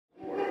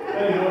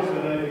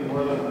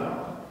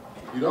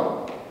You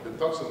don't? Then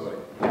talk to somebody.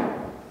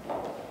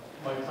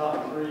 My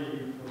top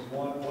three was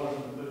one of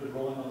them that was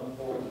rolling on the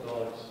floor with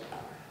dogs.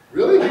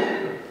 Really?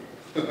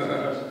 There's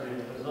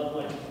nothing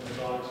like when the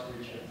dogs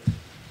screeching.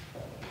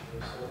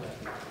 They're so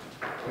happy.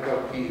 What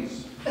about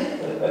peas?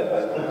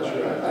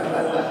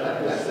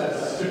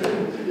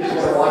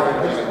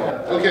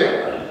 Okay,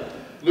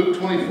 Luke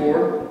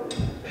 24.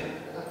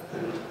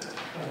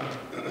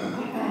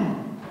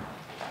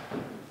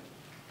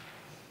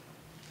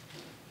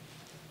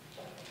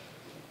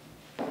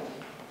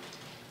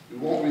 We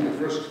won't read the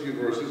first few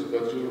verses,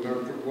 but you'll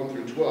remember 1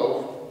 through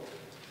 12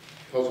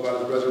 tells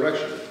about his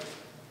resurrection.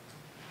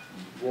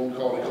 We won't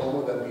call it a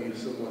coma, that'd be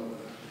somewhat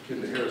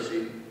akin to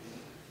heresy,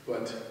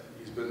 but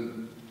he's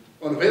been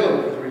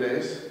unavailable for 3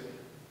 days.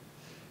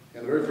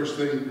 And the very first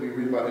thing we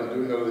read about him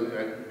doing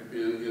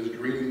is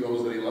greeting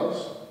those that he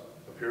loves,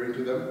 appearing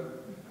to them.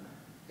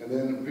 And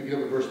then picking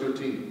up at verse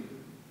 13.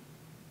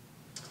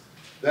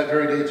 That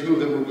very day, two of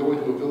them were going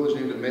to a village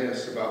named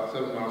Emmaus, about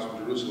 7 miles from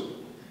Jerusalem.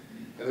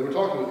 And they were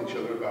talking with each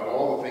other about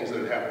all the things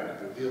that had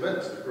happened, the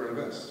events, the current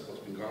events,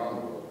 what's been going on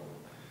in the world.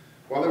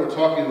 While they were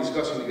talking and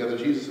discussing together,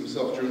 Jesus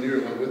himself drew near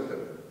and went with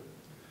them.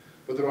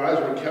 But their eyes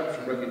were kept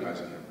from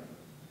recognizing him.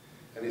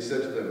 And he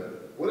said to them,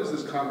 "What is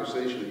this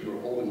conversation that you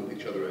are holding with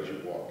each other as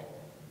you walk?"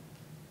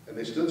 And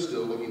they stood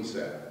still, looking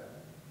sad.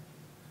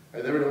 I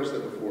never noticed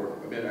that before.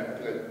 I think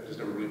I just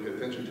never really paid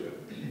attention to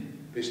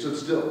it. They stood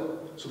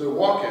still. So they're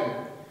walking.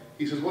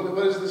 He says, what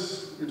is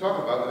this you're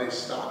talking about? And they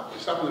stop. They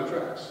stop in their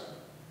tracks.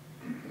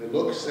 And they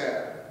look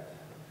sad.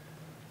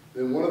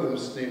 Then one of them,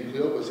 named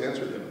Cleopas,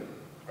 answered him,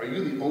 "Are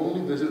you the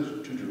only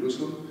visitor to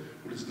Jerusalem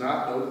who does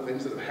not know the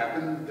things that have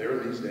happened there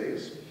in these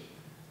days?"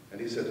 And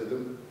he said to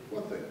them,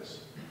 "What things?"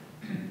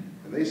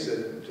 And they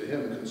said to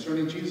him,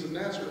 "Concerning Jesus of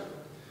Nazareth,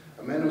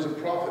 a man who was a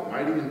prophet,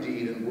 mighty in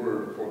deed and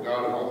word before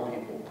God and all the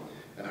people,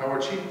 and how our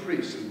chief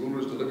priests and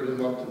rulers delivered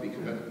him up to be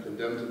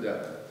condemned to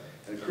death,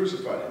 and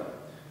crucified him.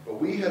 But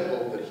we had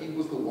hoped that he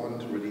was the one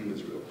to redeem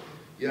Israel.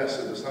 Yes,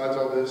 and besides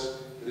all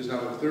this, it is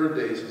now the 3rd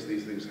day since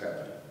these things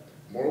happened.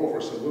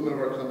 Moreover, some women of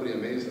our company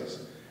amazed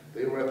us.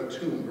 They were at the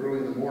tomb early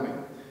in the morning,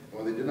 and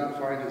when they did not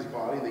find his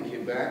body, they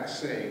came back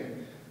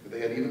saying that they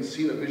had even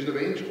seen a vision of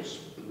angels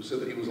who said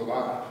that he was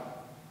alive.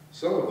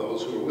 Some of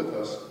those who were with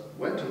us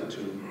went to the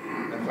tomb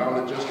and found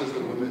it just as the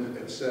women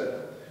had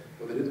said,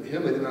 but they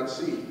did not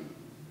see.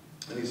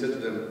 And he said to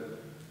them,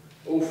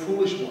 "O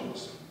foolish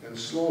ones, and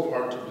slow of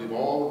heart to believe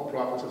all the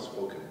prophets have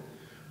spoken.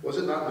 Was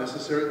it not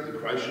necessary that the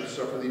Christ should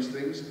suffer these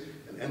things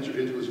and enter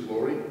into his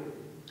glory?"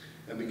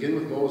 And beginning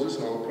with Moses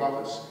and all the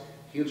prophets,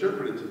 he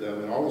interpreted to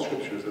them in all the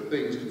scriptures the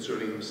things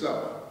concerning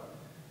himself.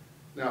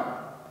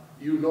 Now,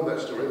 you know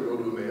that story, the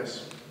road to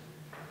Emmaus.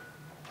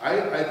 I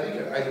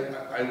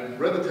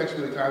read the text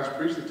many times,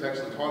 preached the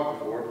text, and taught it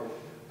before.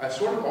 I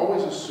sort of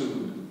always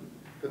assumed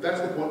that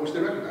that's the point which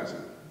they recognize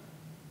him.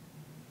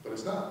 But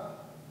it's not.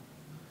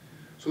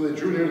 So they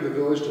drew near to the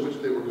village to which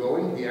they were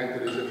going. He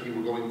acted as if he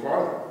were going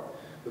farther.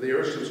 But they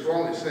urged him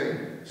strongly,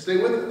 saying, "Stay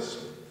with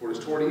us, for it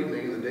is toward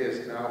evening, and the day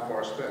is now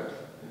far spent."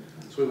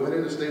 So he went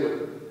in to stay with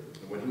them.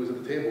 And when he was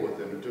at the table with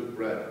them, he took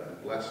bread,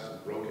 and blessed,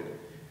 and broke it,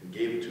 and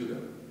gave it to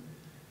them.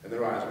 And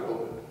their eyes were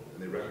opened,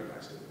 and they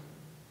recognized him.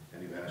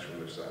 And he vanished from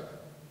their sight.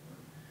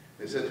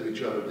 They said to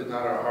each other, "Did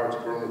not our hearts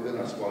burn within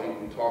us while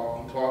he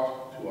talked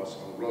to us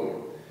on the road,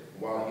 and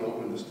while he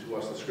opened to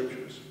us the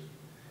scriptures?"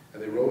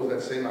 And they rose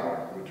that same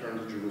hour and returned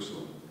to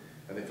Jerusalem.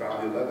 And they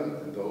found the 11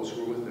 and those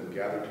who were with them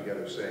gathered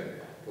together, saying,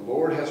 "The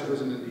Lord has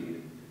risen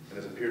indeed, and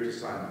has appeared to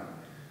Simon."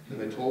 And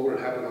they told what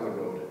had happened on the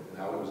road, and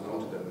how it was known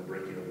to them the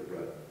breaking of the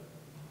bread.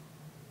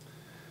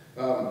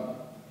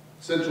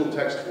 Central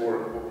text for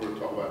what we're going to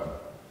talk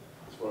about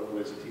as far as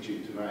relates to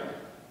teaching tonight.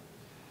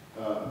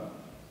 A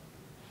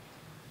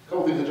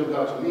couple things that jumped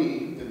out to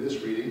me in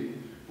this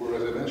reading were,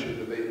 as I mentioned,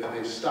 that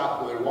they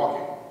stopped while they're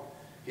walking.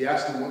 He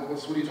asked them,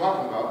 what are you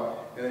talking about?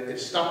 And it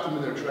stopped them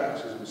in their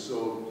tracks because it was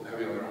so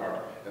heavy on their heart.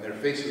 And their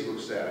faces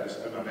looked sad.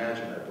 I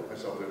imagine that. I put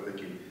myself there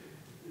thinking,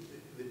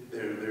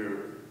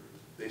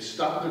 they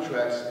stopped in their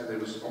tracks, and it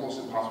was almost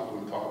impossible for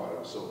them to talk about it.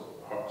 It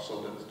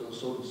was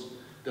so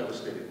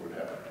devastating what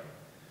happened.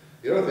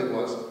 The other thing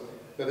was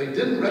that they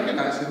didn't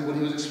recognize him when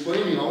he was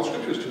explaining all the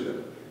scriptures to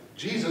them.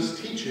 Jesus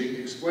teaching,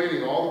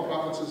 explaining all the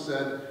prophets had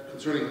said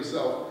concerning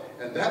himself,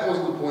 and that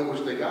wasn't the point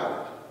which they got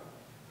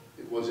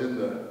it. It was in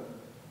the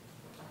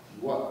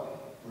what?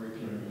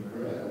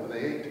 When they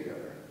ate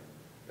together.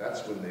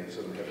 That's when they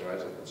suddenly had their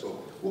eyes open.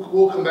 So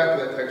we'll come back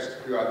to that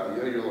text periodically.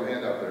 You have your little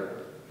handout there.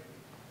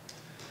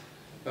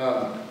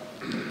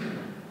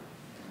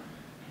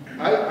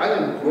 I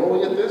am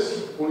growing at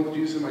this, pointing to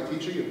Jesus in my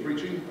teaching and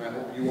preaching. I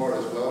hope you are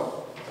as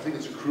well. I think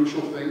it's a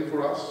crucial thing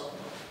for us.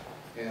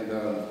 And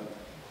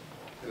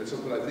it's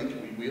something I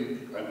think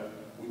we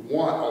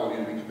want all of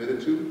you to be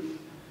committed to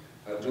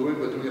doing,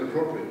 but doing it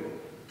appropriately.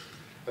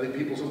 I think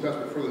people sometimes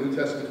prefer the New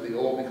Testament to the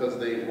Old because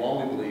they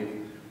wrongly believe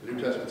the New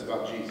Testament's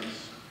about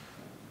Jesus.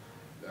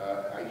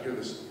 I hear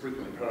this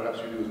frequently, perhaps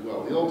you do as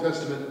well. The Old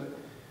Testament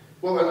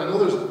Well, I know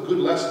there's good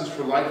lessons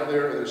for life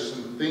there. There's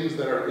some things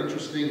that are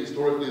interesting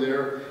historically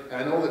there. And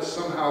I know that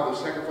somehow the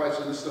sacrifice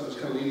and this stuff is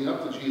kind of leading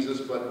up to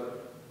Jesus,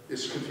 but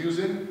it's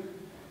confusing.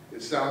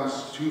 It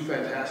sounds too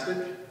fantastic.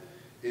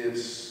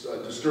 It's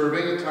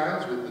disturbing at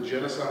times with the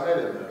genocide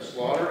and the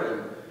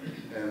slaughter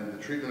and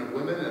the treatment of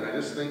women. And I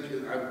just think,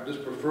 I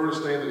just prefer to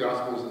stay in the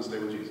Gospels and stay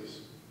with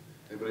Jesus.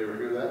 Anybody ever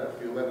hear that or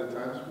feel that at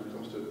times when it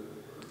comes to...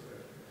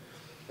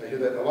 I hear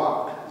that a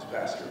lot as a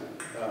pastor.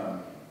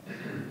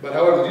 But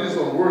however, Jesus'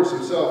 own words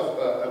himself,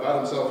 about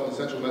himself in the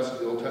central message of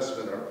the Old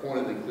Testament are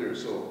pointedly clear.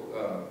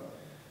 So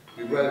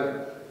we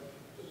read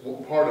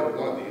part of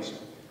one of these.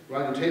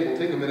 Around your table,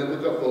 take a minute,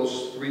 look up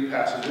those 3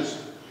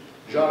 passages.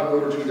 Jot a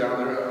word or 2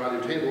 down there around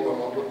your table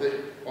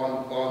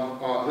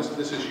on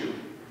this issue.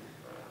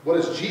 What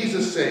is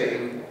Jesus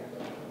saying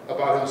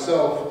about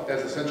himself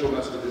as the central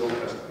message of the Old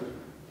Testament?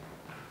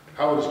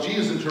 How does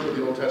Jesus interpret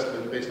the Old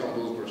Testament based on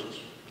those verses?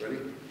 Ready?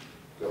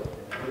 Go.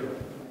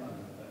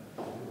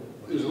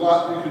 There's a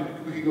lot,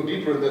 we could go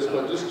deeper in this,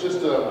 but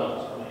just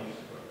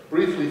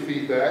briefly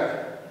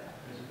feedback.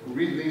 We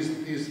read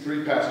these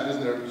 3 passages,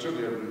 and there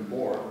certainly are even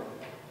more.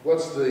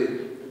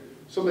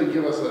 Somebody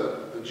give us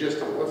the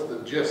gist of it. What's the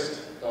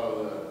gist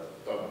of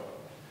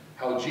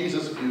how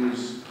Jesus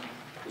views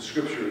the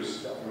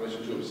Scriptures in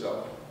relation to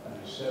himself?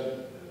 I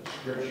said the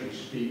Scriptures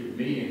speak of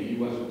me, and he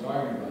wasn't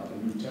talking about the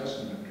New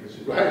Testament.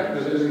 Right,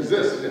 because it doesn't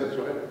exist. Yeah, that's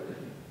right.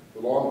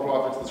 The law and the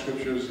prophets, the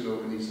Scriptures,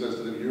 when he says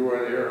to them, you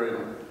are in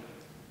error,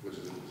 which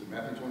is it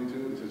Matthew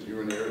 22? He says,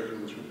 you're in error.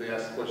 They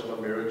ask the question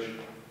about marriage,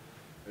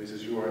 and he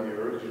says, you are in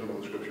error because you don't know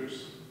the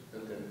Scriptures,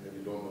 and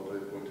you don't know what they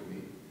point to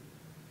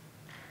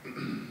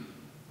mean.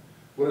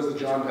 What does the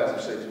John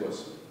passage say to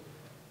us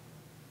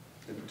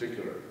in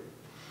particular?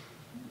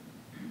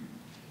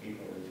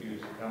 People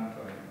refuse to come to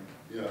him.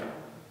 Yeah.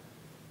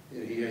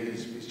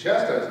 He's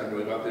chastising them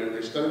really about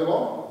they study the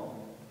law.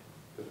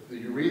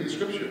 You read the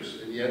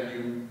Scriptures, and yet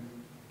you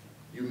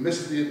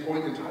miss the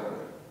point entirely.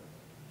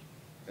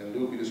 And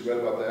Luke, we just read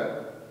about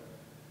that.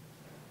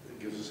 It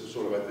gives us a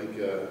sort of, I think,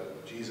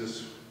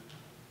 Jesus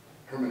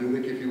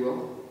hermeneutic, if you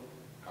will,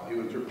 how he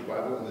would interpret the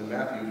Bible. And then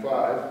Matthew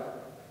 5,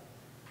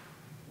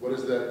 what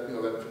is that,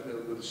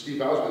 that Steve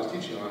Bowser is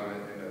teaching on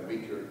in a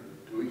week or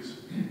 2 weeks?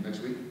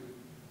 Next week?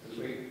 This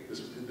week.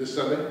 This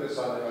Sunday? This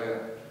Sunday. Oh,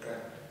 yeah. Okay.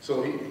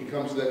 So he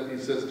comes to that, he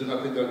says, do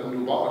not think that I come to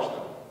abolish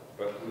them,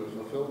 but I come to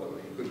fulfill them.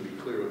 And he couldn't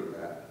be clearer than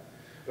that.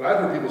 But I've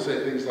heard people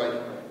say things like,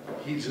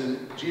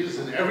 Jesus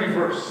in every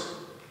verse.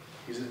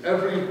 He's in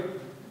every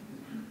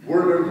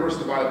word of every verse of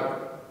the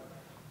Bible.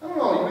 I don't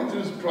know, you read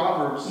through his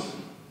Proverbs,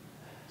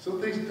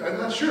 some things, I'm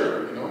not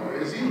sure,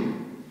 is he?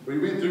 Or you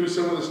read through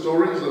some of the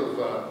stories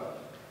of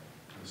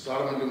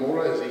Sodom and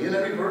Gomorrah, is he in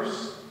every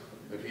verse?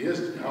 If he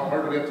is, how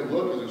hard do we have to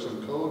look? Is there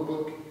some code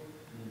book?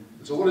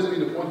 And so what does it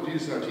mean to point to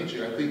Jesus in our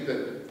teaching? I think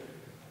that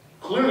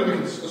clearly we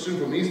can assume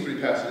from these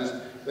 3 passages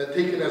that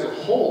taken as a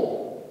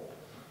whole,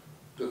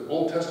 the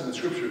Old Testament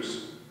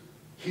Scriptures,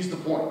 he's the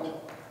point.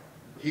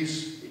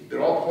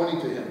 They're all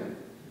pointing to him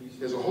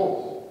as a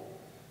whole.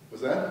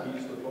 Was that?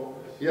 He's the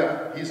focus.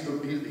 Yeah, he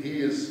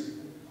is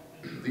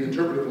the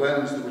interpretive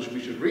lens through which we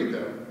should read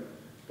them.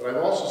 But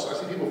I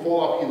see people fall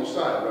off either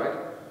side, right?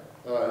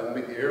 And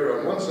make the error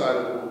on one side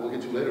of what we'll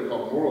get to later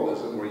called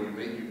moralism, where you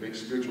make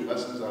spiritual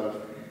lessons out of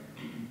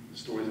the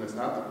stories, and that's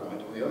not the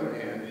point. On the other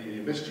hand,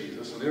 you miss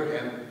Jesus. On the other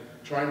hand,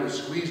 trying to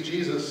squeeze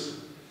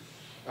Jesus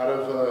out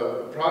of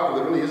a proverb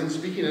that really isn't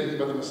speaking anything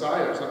about the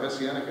Messiah. It's not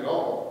messianic at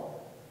all.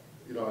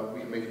 We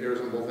can make errors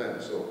on both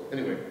ends. So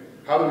anyway,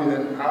 how do we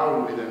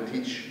then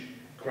teach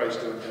Christ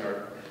in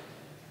our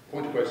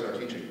point to Christ in our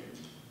teaching?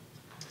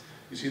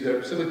 You see,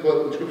 there simply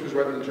put, when Scripture is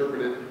rightly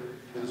interpreted,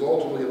 it is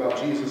ultimately about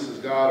Jesus as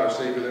God, our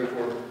Savior.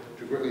 Therefore,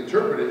 to correctly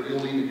interpret it,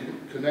 you'll need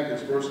to connect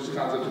its verses,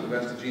 concepts, and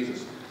events to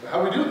Jesus. But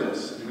how do we do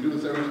this? Do we do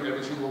this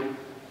every single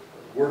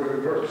word of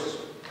every verse?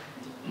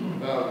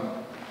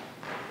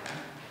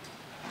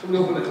 Somebody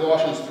open to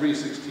Colossians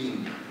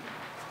 3:16.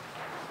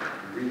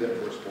 Read that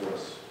verse for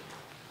us.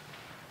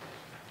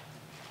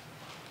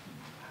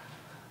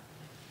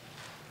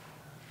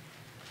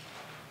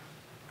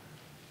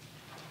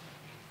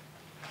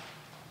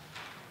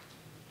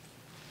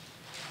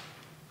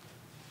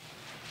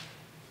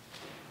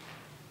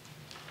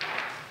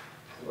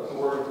 Let the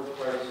word of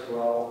Christ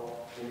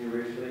dwell in you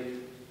richly,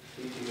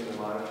 teaching and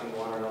admonishing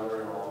one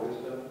another in all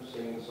wisdom,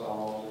 singing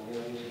psalms and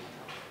hymns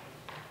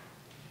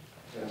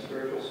and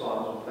spiritual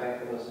songs with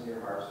thankfulness in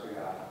your hearts to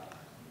God.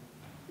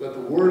 Let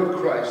the word of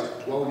Christ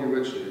dwell in you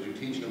richly as you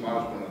teach and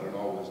admonish one another in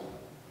all wisdom.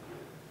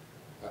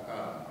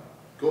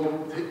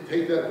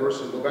 Take that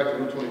verse and go back to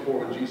Luke 24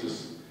 when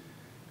Jesus,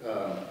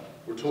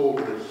 we're told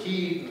that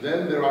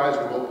then their eyes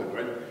were opened,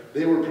 right?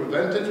 They were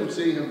prevented from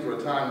seeing him for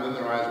a time, then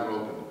their eyes were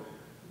opened.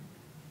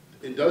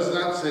 It does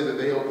not say that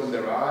they opened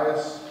their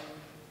eyes.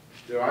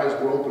 Their eyes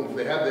were open.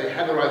 They had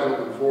their eyes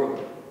open for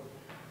them.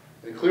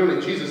 And clearly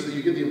Jesus,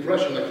 you get the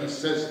impression like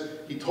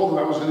he told them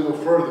I was going to go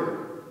further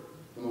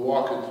in the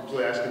walk until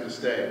they asked him to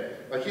stay.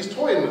 Like he's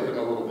toying with them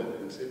a little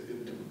bit,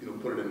 to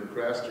put it in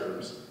crass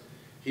terms.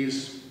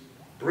 He's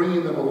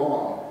bringing them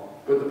along.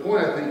 But the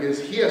point, I think, is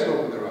he has to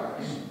open their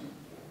eyes.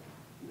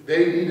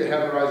 They need to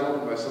have their eyes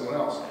opened by someone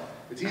else.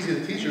 It's easy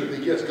to teach them to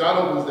think, yes, God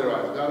opens their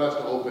eyes. God has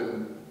to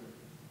open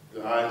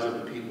the eyes of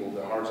the people,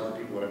 the hearts of the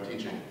people that I'm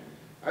teaching.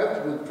 I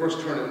would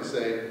first turn it and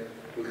say,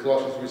 with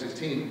Colossians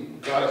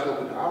 3:16, God has to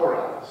open our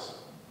eyes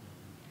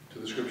to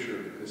the Scripture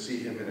and to see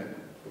Him in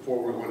it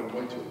before we're going to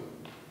point to Him.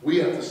 We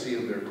have to see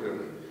Him there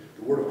clearly.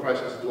 The Word of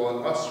Christ has to dwell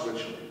in us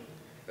richly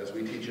as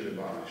we teach and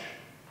admonish.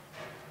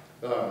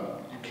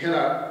 You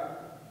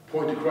cannot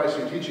point to Christ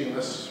in your teaching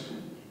unless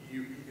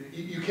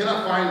you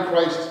cannot find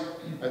Christ,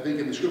 I think,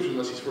 in the Scripture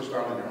unless He's first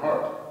found in your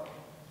heart.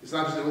 It's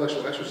not just an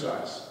intellectual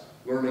exercise,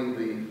 learning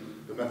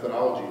the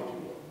methodology, if you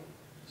will.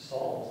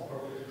 Saul is the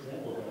perfect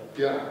example of it.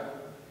 Yeah.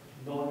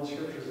 Knowing the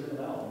scriptures in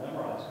and out,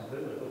 memorized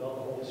completely without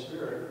the Holy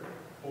Spirit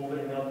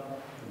opening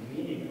up the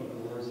meaning of the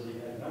words that he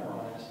had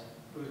memorized,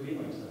 whose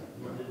meanings then?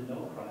 He didn't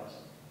know Christ.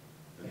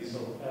 And so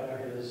after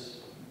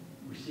his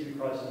receiving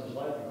Christ in his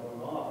life and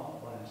going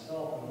off by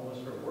himself and the Holy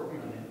Spirit working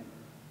on him,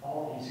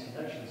 all these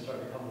connections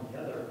started coming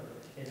together.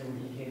 And then when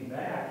he came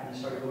back and he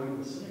started going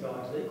to the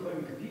synagogues, they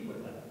couldn't compete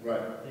with him.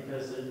 Right.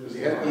 Because it was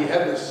He had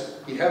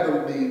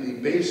the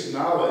base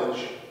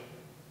knowledge,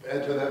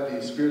 add to that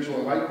the spiritual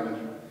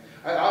enlightenment.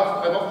 I've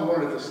often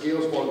wondered if the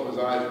scales falling from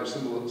his eyes were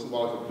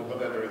symbolic of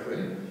that very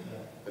thing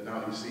that now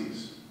he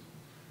sees.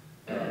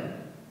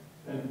 And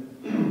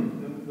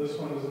this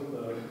one isn't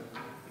the,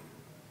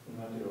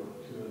 not to go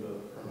to the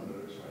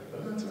permanenters, right? But,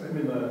 That's right. I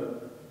mean,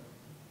 that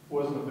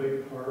wasn't a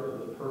big part of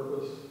the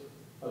purpose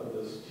of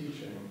this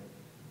teaching,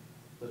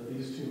 that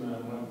these two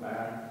men went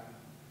back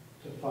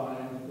to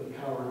find the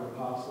coward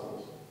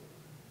apostles,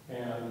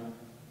 and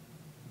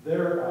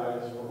their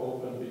eyes were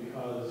open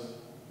because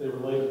they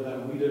related to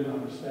them we didn't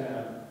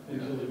understand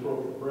until they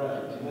broke the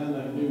bread, and then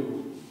they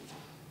knew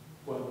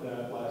what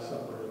that Last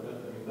Supper had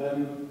meant. I mean,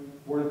 then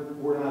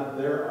we're not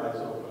their eyes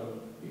open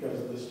because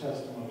of this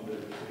testimony they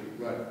received.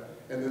 Right.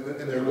 And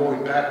their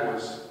going back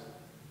was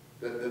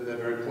that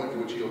very point to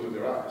which he opened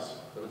their eyes.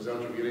 Is that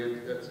what you're getting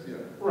at? That's, yeah.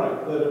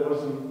 Right, that it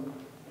wasn't,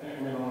 I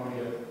mean, I don't want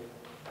to get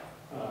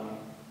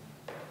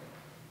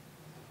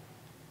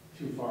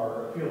too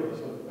far afield of this,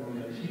 but I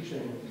mean, the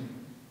teaching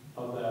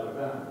of that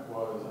event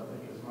was, I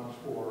think, as much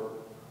for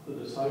the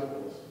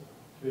disciples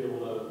to be able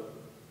to,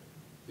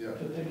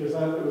 because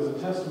it was a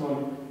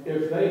testimony.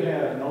 If they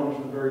had known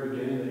from the very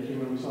beginning, they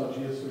came and we saw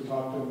Jesus, we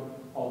talked to him,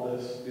 all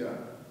this,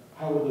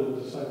 how would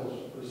the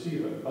disciples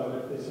receive it? But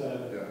if they said,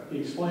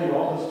 he explained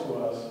all this to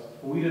us,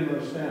 we didn't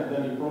understand,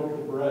 then he broke the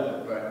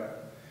bread. Right.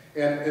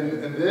 And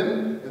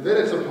then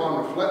it's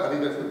upon reflect. I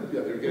think that's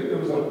they're getting the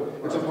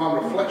point. It's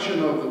upon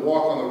reflection of the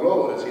walk on the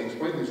road as he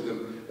explained these to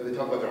them that they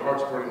talk about their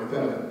hearts burning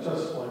within them.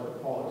 Just like the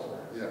Paul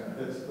experience.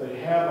 Yeah. It's, they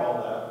had all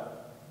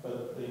that,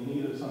 but they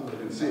needed somebody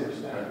to understand.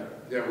 Right.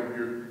 Yeah,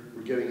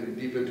 we're getting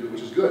deep into it,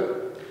 which is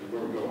good.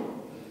 Where we're going.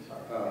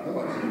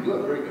 No, it's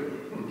good, very good.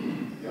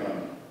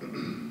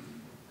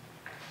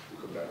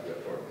 We'll come back to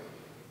that part.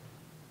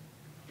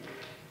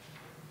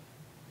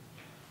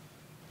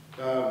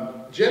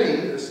 Jenny,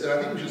 and I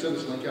think we should send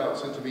this link out,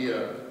 sent to me,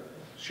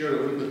 shared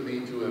a link with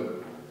me to a,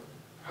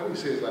 how do you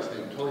say his last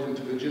name? Tullian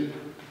Tavigin?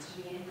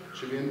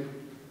 Chivian?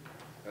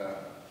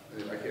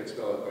 I can't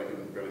spell it, but I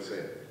can barely say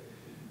it.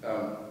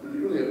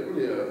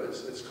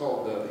 It's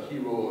called The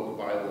Hero of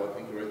the Bible, I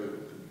think, right?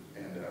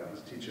 And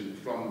he's teaching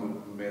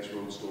from the Emmaus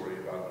Road story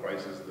about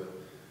Christ as the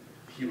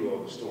hero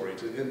of the story.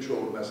 It's an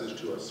intro message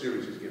to a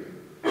series he's giving.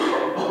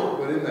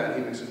 But in that,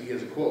 he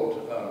has a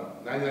quote,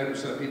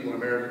 99% of people in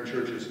American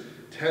churches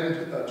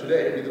tend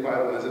today to read the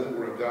Bible as if it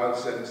were a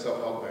God-sent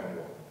self-help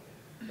manual.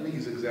 I think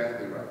he's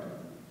exactly right.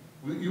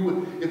 You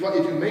would, if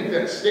you make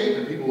that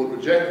statement, people would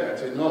reject that and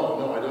say,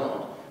 no, I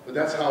don't. But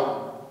that's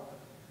how,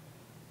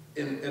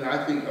 and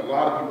I think a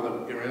lot of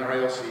people that are in our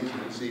LCs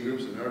and in C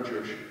groups and in our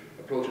church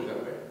approach it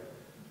that way.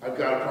 I've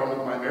got a problem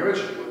with my marriage.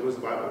 What is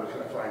the Bible? What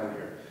can I find in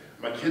here?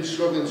 My kid's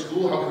struggling in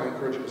school. How can I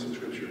encourage them with some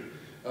scripture?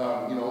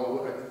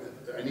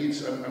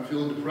 I'm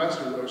feeling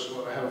depressed, or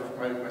I have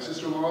my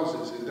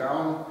sister-in-law is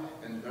down,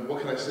 and what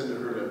can I send to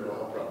her to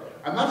help her out?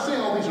 I'm not saying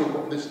all these are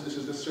this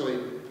is necessarily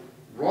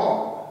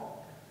wrong,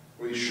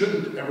 or you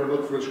shouldn't ever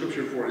look for a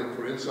scripture for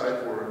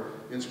insight, for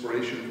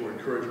inspiration, for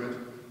encouragement.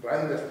 But I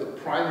think that's the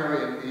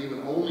primary and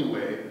even only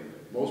way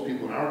most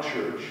people in our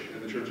church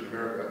and the church in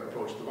America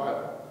approach the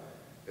Bible.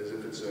 As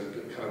if it's a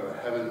kind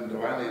of a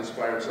divinely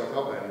inspired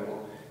self-help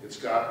manual. It's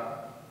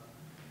got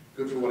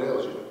good for what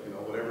ails you,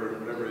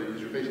 whatever it is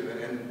you're facing.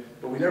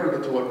 But we never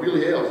get to what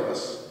really ails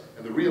us,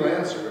 and the real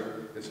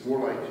answer, it's more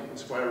like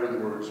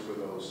inspiring words for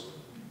those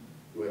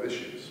who have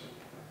issues.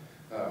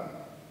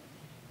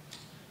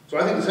 So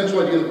I think the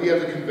central idea that we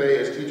have to convey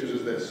as teachers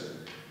is this.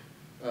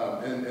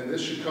 And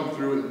this should come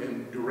through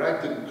in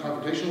direct and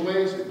confrontational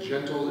ways, in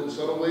gentle and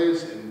subtle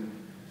ways, in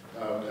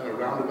kind of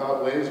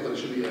roundabout ways, but it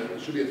should be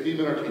a theme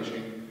in our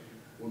teaching.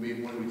 When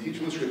we teach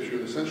from the Scripture,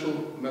 the central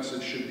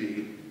message should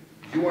be,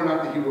 you are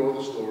not the hero of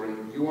the story.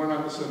 You are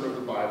not the center of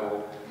the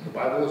Bible. The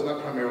Bible is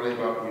not primarily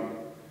about you.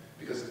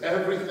 Because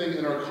everything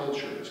in our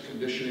culture is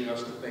conditioning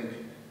us to think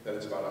that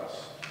it's about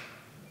us.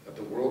 That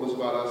the world is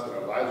about us, that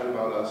our lives are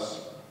about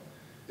us.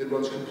 It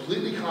runs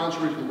completely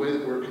contrary to the way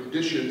that we're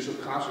conditioned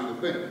subconsciously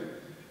to think.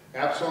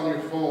 Apps on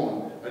your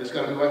phone. I just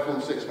got a new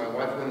iPhone 6. My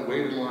wife went and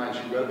waited in line. She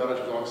read about it.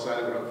 She was all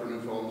excited about for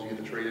new phones. You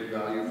get the trade-in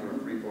value for a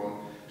free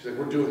phone. She's like,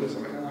 we're doing this.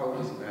 I'm like, oh, it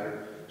doesn't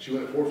matter. She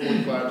went at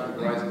 4:45 to the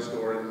Verizon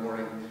store in the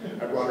morning.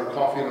 I brought her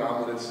coffee and an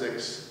omelet at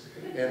 6.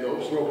 And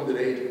the store opened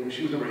at 8. And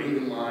she was number 8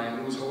 in line.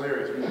 It was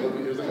hilarious. It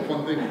was like a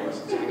fun thing for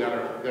us. So we got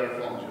our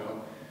phones, you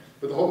know.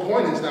 But the whole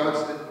point is now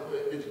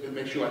it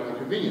makes your life more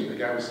convenient. The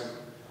guy was,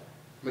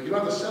 I'm like, you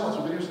don't have to sell us.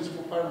 We've been here since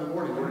 5 in the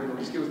morning.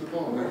 Just give us the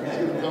phone. Just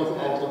give us all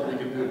the stuff we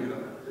can do, you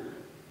know.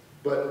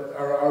 But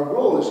our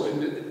role is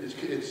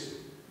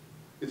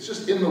it's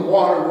just in the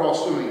water. We're all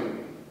swimming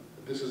in.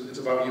 It's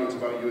about you. It's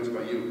about you. It's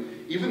about you.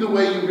 Even the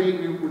way you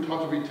read, we're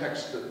taught to read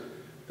text, to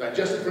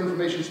digest it for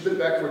information, spit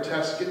back for a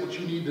test, get what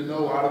you need to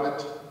know out of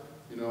it.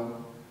 You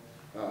know.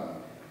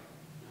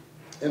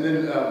 And then,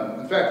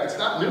 in fact, it's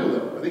not new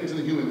though. I think it's in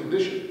the human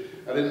condition.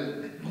 I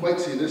didn't quite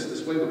see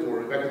this way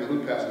before. Back in the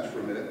Luke passage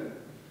for a minute.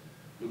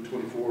 Luke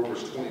 24,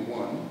 verse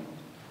 21.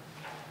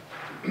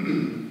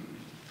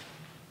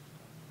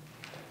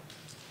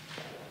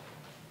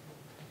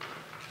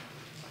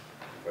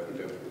 I think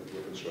that's the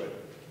reference right.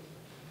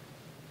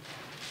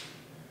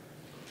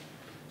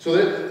 So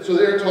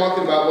they're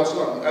talking about what's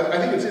going on. I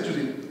think it's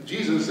interesting.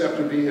 Jesus,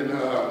 after being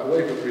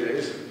away for 3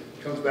 days,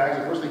 comes back,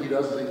 and the first thing he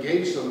does is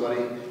engage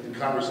somebody in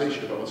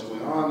conversation about what's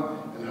going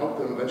on and help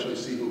them eventually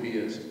see who he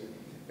is.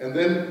 And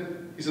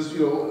then he says, you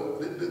know,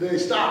 they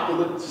stop, they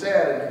look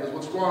sad, and he goes,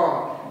 what's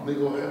wrong? And they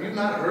go, have you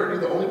not heard? You're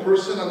the only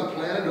person on the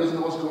planet who doesn't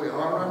know what's going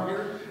on around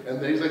here?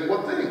 And then he's like,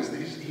 what things?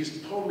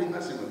 He's totally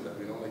messing with them,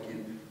 you know, like,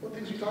 what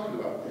things are you talking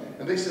about?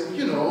 And they say, well,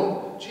 you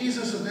know,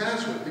 Jesus of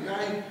Nazareth, the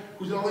guy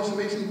who did all these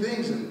amazing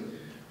things. And,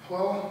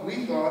 well,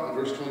 we thought, in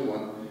verse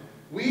 21,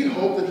 we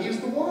hoped that he's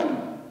the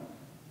one.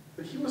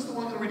 That he was the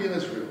one to redeem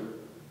Israel.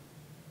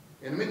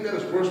 And to make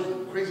matters worse,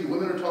 crazy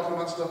women are talking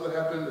about stuff that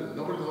happened, and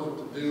nobody knows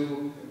what to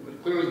do,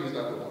 but clearly he's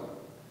not the one.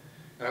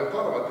 And I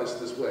thought about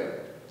this way.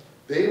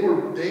 They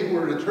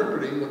were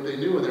interpreting what they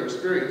knew in their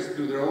experience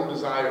through their own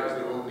desires,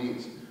 their own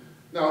needs.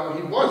 Now,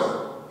 he was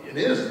and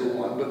is the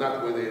one, but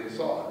not the way they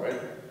saw it,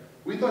 right?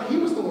 We thought he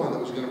was the one that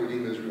was going to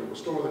redeem Israel,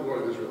 restore the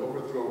glory of Israel,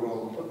 overthrow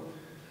Rome,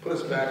 put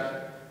us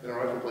back in our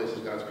rightful place as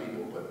God's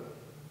people,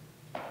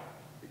 but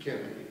it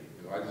can't be.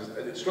 You know,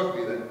 it struck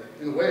me that,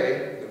 in a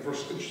way, the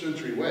first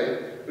century way,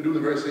 they're doing the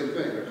very same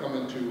thing. They're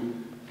coming to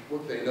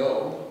what they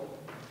know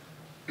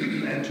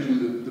and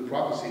to the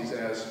prophecies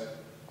as,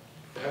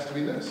 it has to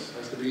be this. It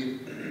has to be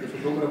the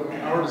fulfillment of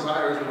our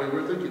desires the way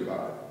we're thinking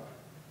about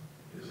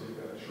it. Isn't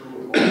that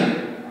true?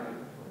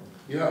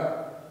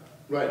 Yeah,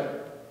 right.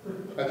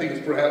 I think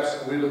it's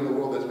perhaps we live in a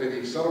world that's maybe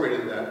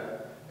accelerated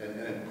that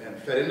and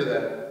fed into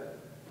that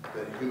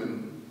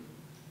human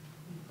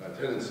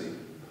tendency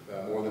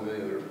more than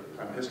any other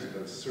time in history,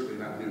 but it's certainly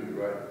not new, you're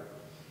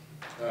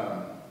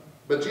right.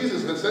 But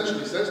Jesus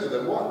essentially says to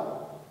them,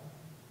 what?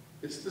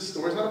 This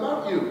story's not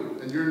about you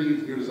and your needs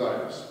and your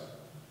desires.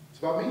 It's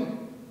about me.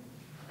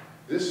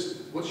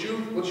 What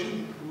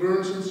you've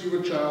learned since you were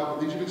a child,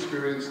 the things you've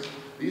experienced,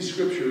 these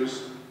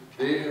scriptures,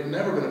 they have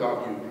never been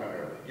about you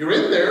primarily. You're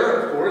in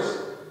there, of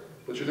course,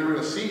 but you're never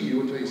going to see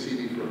you until you see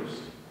me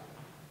first.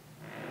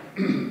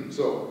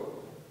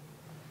 So,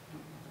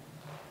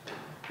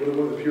 what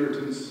do the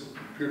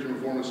Puritan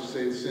reformers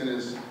say? Sin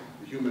is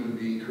the human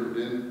being curved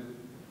in,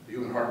 the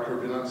human heart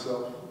curved in on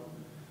itself,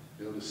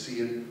 you know, to see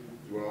it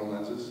through our own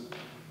lenses.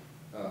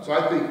 So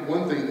I think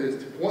one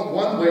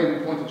way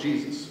we point to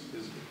Jesus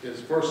is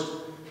first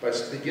by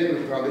beginning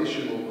with the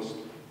foundational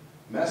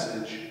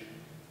message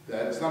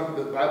that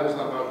the Bible is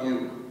not about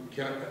you.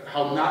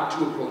 How not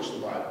to approach the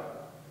Bible.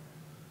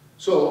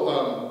 So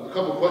a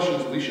couple of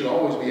questions we should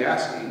always be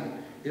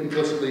asking,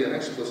 implicitly and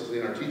explicitly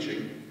in our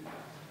teaching,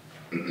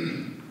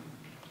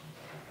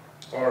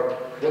 are,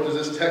 what does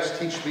this text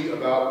teach me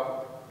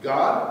about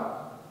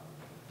God?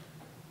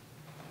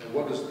 And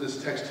what does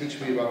this text teach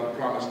me about the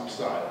promised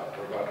Messiah,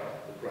 or about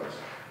the Christ?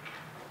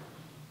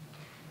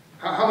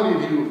 How many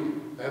of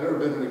you have ever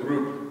been in a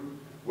group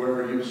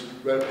where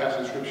you've read a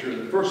passage of Scripture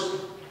and the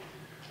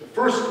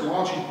first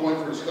launching point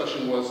for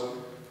discussion was,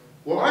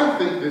 well, I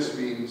think this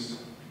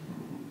means,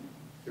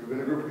 ever been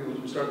in a group of people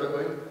who start that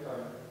way?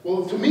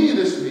 Well, to me,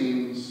 this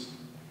means,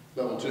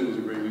 level 2 is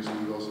a great reason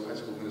to those high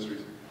school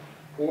ministries.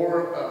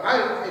 Or,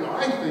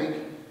 I think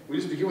we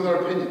just begin with our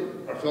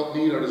opinion, our felt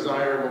need, our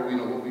desire, what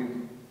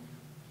we've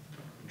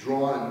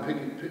drawn and pick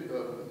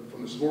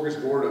from the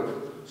smorgasbord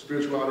of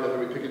spirituality, that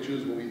we pick and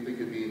choose what we think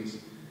it means.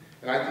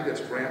 And I think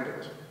that's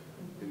rampant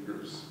in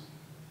groups.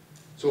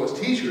 So as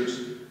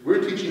teachers, we're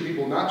teaching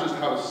people not just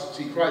how to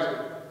see Christ,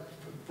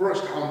 but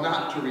first, how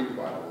not to read the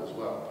Bible as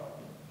well.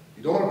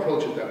 You don't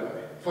approach it that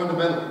way,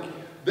 fundamentally.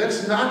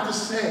 That's not to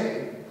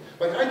say,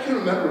 like I can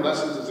remember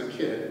lessons as a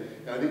kid,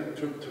 and I think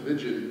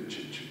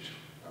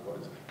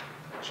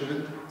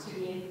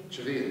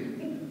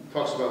Chavian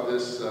talks about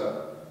this.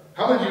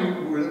 How many of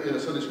you were in a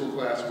Sunday school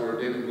class where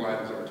David and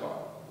Goliath was ever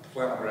taught? The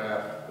flannel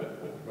graph,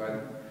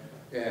 right?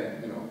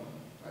 And,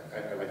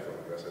 I like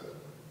flannel graphs, that's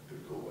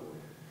pretty cool. But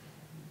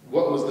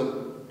what was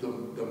the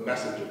the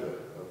message of the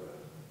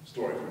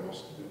story for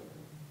most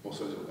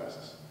Sunday school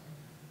classes.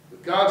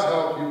 With God's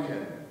help, you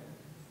can.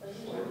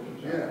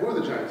 Yeah, who are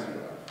the giants in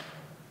your life?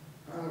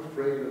 I'm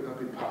afraid of not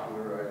being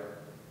popular.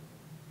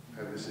 I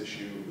have this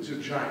issue. These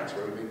are giants,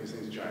 right? We make these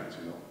things giants,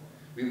 you know.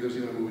 There's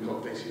even a movie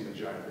called Facing the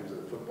Giant. It was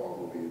a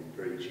football movie,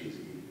 very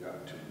cheesy,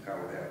 not 2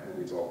 hour and a half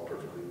movie. It's all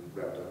perfectly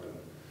wrapped up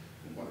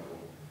and wonderful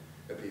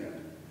at the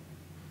end.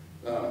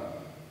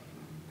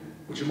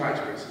 Which in my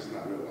experience is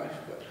not real life,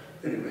 but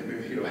anyway,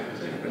 maybe your life is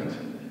different.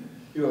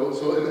 You know,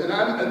 so,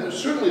 and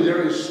certainly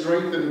there is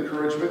strength and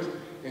encouragement,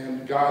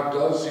 and God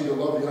does seem to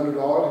love the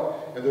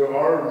underdog, and there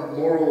are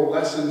moral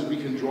lessons we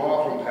can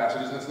draw from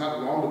passages, and it's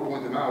not wrong to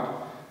point them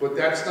out, but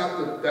that's not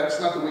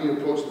the way you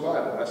approach the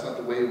Bible. That's not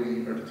the way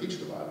we are to teach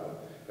the Bible.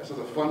 That's not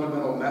the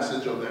fundamental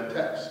message of that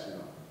text, you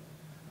know.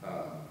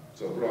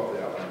 So we're off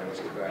the outline here.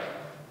 Let's get back.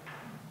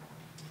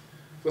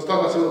 So let's talk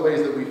about some of the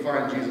ways that we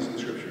find Jesus in the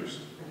Scriptures.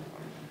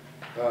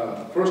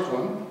 First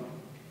one,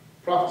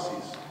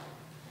 prophecies.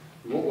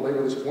 We won't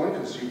belabor this point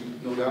because you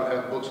no doubt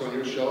have books on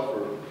your shelf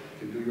or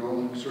can do your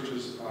own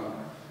searches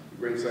on the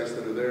great sites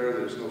that are there.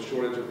 There's no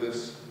shortage of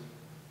this.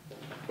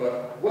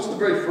 But what's the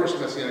very first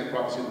messianic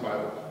prophecy in the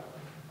Bible?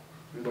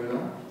 Anybody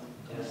know?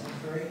 Genesis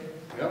 3.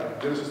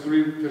 Yep, Genesis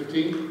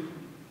 3:15.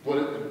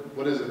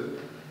 What is it?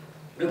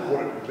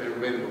 Important if they were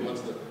made of it.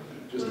 What's the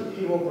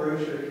He will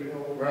bruise your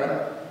heel.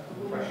 right?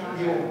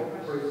 He will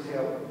bruise his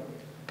heel.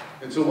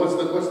 And so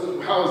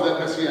how is that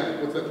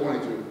messianic? What's that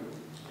pointing to?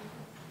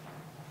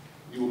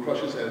 You will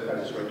crush his head by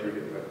his right your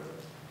heel, right?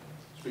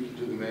 Speaking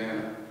to the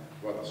man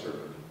about the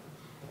serpent.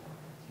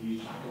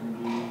 He's going to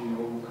be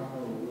the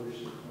overcomer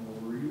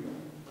over evil.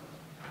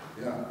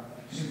 Yeah.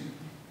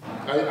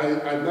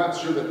 I'm not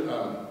sure that,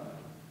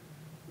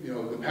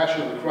 the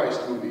Passion of the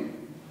Christ movie,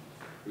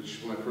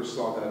 which when I first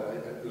saw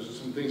that, there's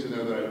some things in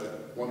there that I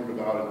wondered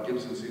about, and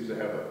Gibson seems to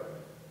have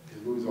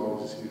his movies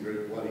always seem to be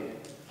very bloody,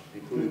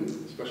 including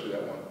especially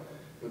that one.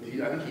 But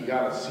I think he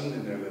got a scene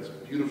in there that's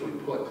beautifully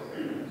put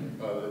in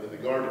the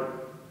garden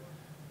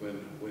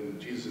when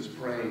Jesus is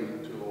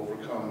praying to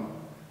overcome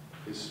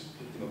he's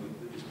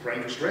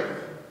praying for strength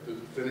to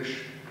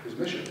finish his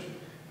mission.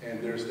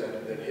 And there's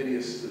that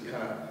hideous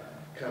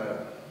kind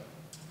of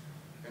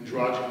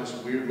androgynous,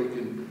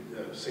 weird-looking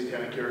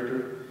satanic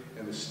character,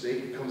 and the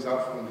snake comes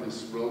out from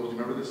his robe. Do you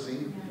remember this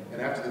scene?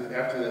 And after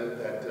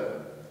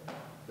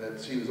that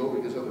scene is over,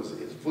 he gets up,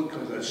 his foot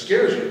comes out, it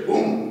scares you.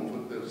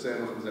 Boom! The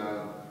sandal comes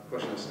down,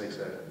 crushing the snake's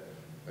head.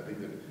 I think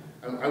that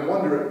I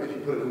wonder if he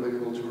put it maybe a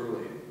little too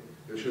early.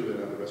 There should have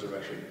been another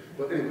resurrection.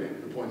 But anyway,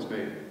 the point's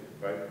made,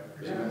 right?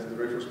 Yeah. The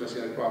very first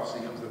messianic prophecy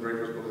comes in the very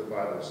first book of the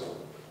Bible,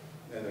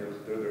 and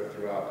they're there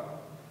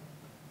throughout.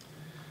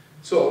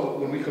 So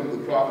when we come to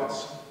the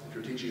prophets, if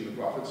you're teaching the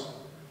prophets,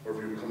 or if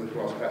you're coming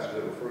across passages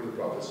that refer to the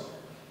prophets,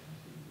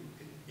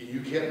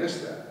 you can't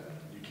miss that.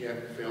 You can't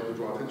fail to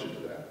draw attention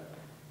to that.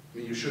 I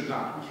mean, you should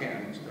not. We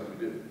can. Sometimes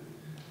we do.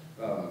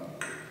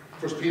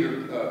 1 Peter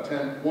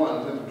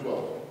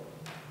 10:1-12.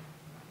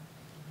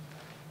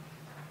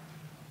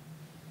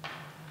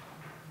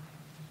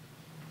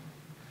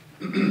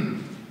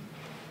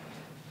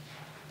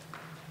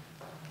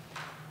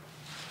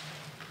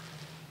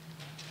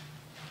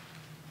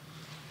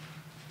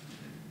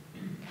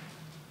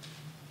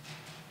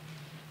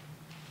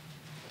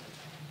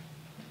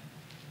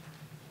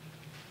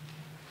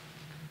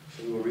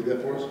 So you will read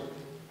that for us?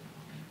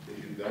 Did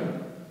you do that? 10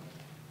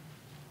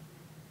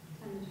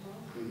 to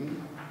 12.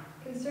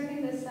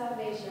 Concerning this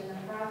salvation, the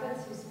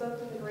prophets who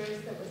spoke of the grace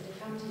that was to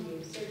come to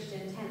you searched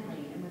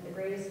intently and with the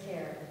greatest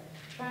care,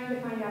 trying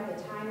to find out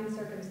the time and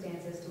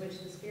circumstances to which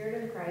the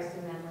Spirit of Christ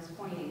in them was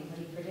pointing when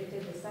he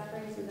predicted the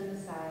sufferings of the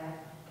Messiah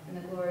and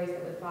the glories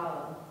that would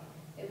follow.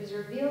 It was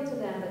revealed to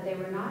them that they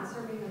were not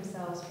serving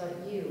themselves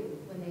but you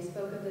when they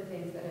spoke of the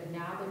things that have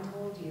now been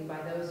told you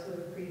by those who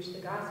have preached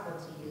the gospel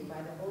to you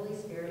by the Holy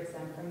Spirit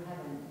sent from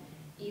heaven.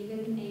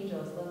 Even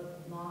angels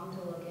long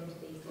to look into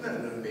these things.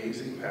 Isn't that an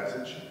amazing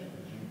passage?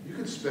 You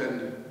could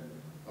spend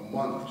a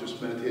month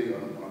just meditating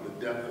on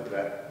the depth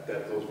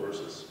of those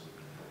verses.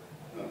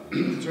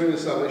 Concerning the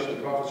salvation,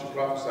 the prophets who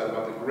prophesied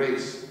about the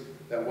grace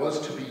that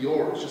was to be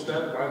yours, just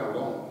that line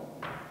alone.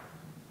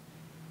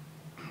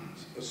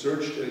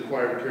 Searched and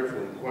inquired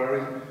carefully,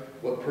 inquiring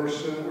what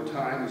person or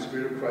time the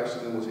Spirit of Christ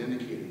in them was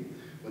indicating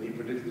when he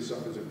predicted the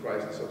sufferings of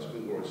Christ and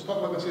subsequent glories. He's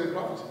talking about messianic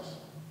prophecies.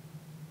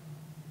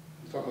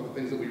 He's talking about the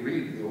things that we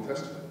read in the Old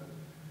Testament.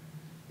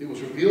 It was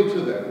revealed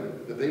to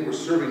them that they were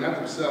serving not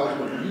themselves,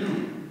 but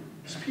you.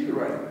 It's Peter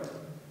writing.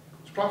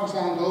 It's prophets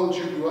long ago that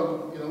you grew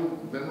up,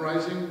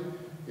 memorizing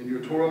in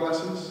your Torah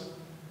lessons.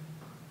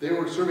 They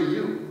were serving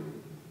you.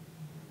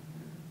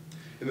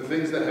 And the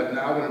things that have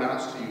now been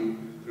announced to you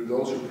through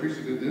those who preach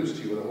the good news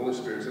to you, and the Holy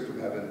Spirit sent from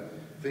heaven,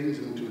 things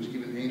into which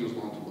even angels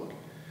long to look.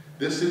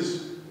 This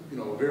is,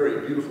 a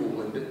very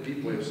beautiful and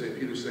deep way of saying,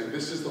 Peter's saying,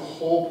 this is the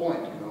whole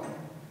point,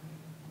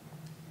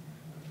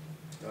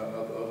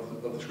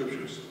 of the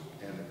Scriptures,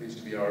 and it needs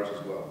to be ours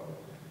as well.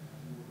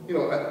 A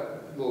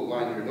little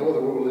line here, no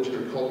other world religion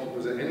or cult can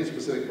present any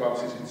specific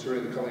prophecies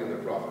concerning the coming of their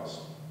prophets.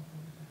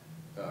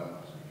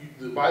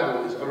 the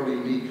Bible is utterly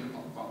unique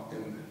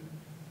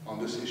on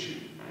this issue.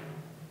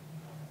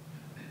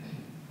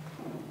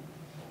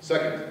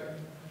 Second,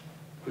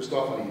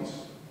 Christophanies.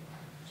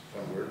 It's a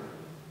fun word.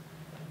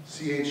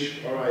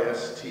 Christophanies,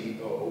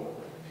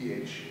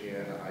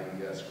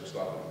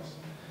 Christophanies.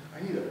 I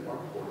need a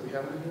markboard. Do we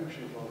have it in here? I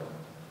should have thought that.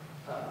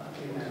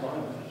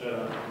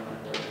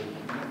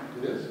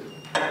 It is?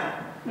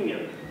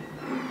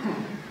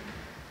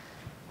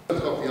 It's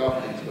called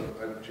Theophanies, but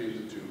I've changed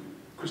it to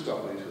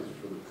Christophanies to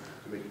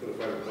put a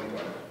finer point on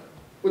it.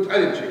 Which I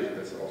didn't change it,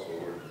 that's also a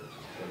word.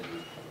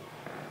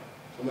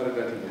 I'm not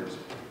inventing words.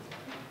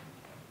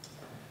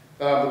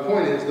 The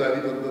point is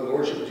that the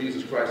Lordship of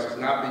Jesus Christ does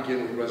not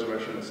begin with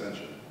resurrection and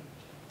ascension.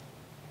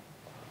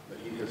 That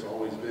he has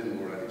always been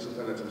Lord. I think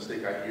sometimes that's a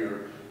mistake I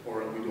hear,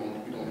 or we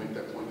don't make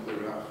that point clear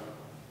enough.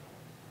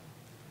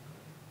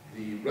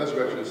 The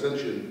resurrection and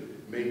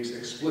ascension makes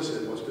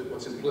explicit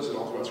what's implicit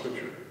all throughout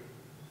Scripture.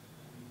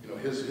 You know,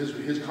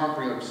 his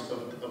conquering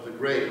of the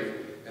grave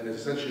and his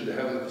ascension to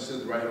heaven at the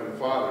sit right hand of the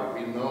Father,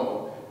 we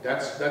know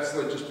that's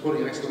like just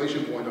putting an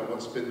exclamation point on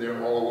what's been there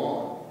all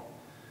along.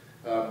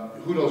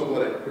 Who knows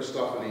what a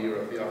Christophany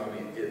or a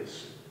Theophany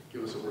is?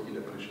 Give us a working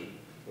definition.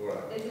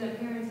 Laura. It's an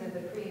appearance of the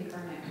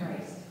pre-incarnate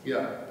Christ.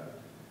 Yeah.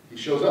 He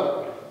shows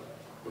up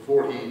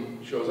before he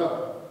shows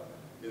up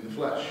in the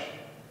flesh.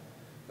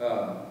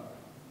 How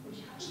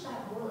does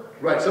that work?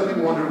 Right. Some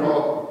people wonder,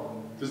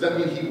 well, does that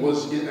mean he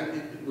was in?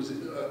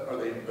 Are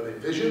they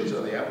visions?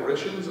 Are they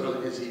apparitions?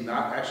 Is he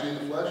not actually in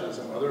the flesh in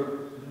some other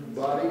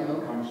body? You know,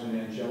 Comes in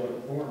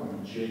angelic form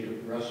when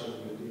Jacob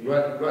wrestled with the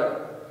right, right.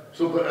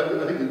 So, but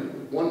I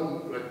think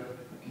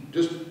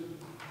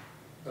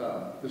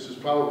this is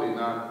probably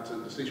not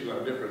a distinction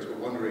without a difference. But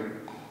wondering,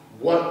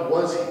 what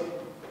was he?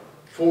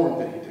 Form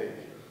did he take?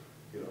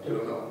 You know, I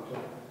don't know.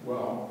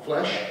 Well,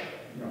 Flesh,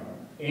 you know,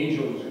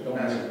 angels don't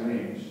have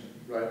wings.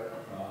 right?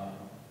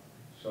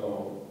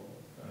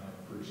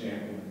 For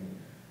example,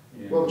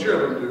 Well, the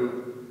cherubim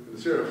do.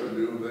 The seraphim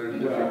do. They're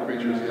different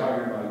creatures. I'm Yeah.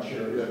 talking about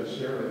cherubs and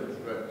seraphim.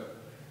 Right.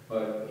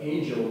 But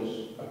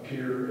angels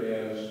appear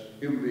as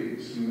Human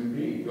beings. human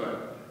beings. Right.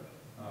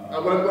 The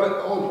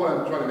only point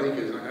I'm trying to make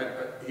is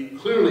he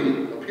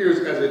clearly appears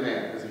as a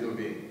man, as a human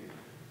being.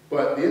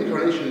 But the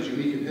incarnation is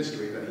unique in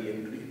history that he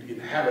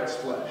inhabits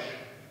flesh.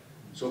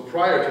 So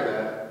prior to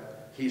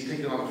that, he's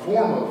taken on the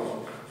form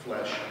of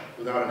flesh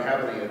without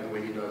inhabiting it the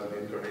way he does in the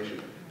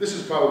incarnation. This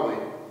is probably,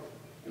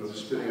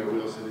 just spinning our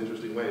wheels in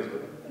interesting ways,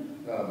 but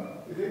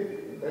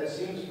That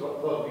seems to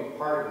be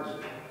part of his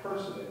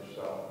personage,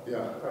 though.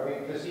 yeah. I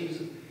mean, because he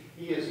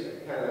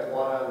is kind of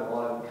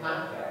one-on-one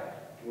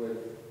contact with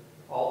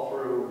all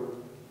through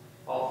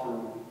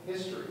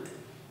history.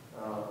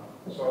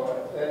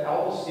 So it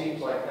almost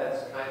seems like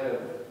that's kind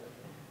of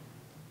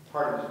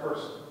part of his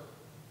person.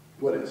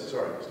 What is?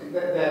 Sorry, Steve.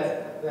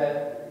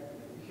 That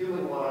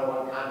human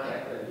one-on-one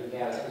contact that he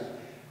has. Because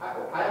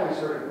I always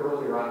heard it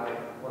earlier on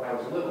when I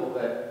was little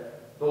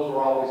that those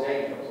were always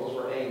angels. Those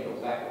were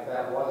angels.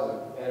 That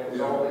wasn't. And it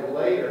was only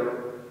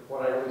later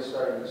when I really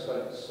started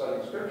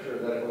studying Scripture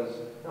that it was,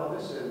 no,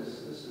 this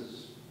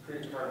is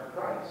pre-incarnate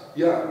Christ.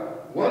 Yeah.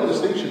 One of the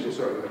distinctions. Oh,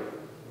 sorry. Go ahead.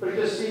 But it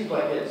just seems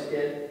like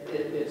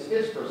it's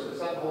his person.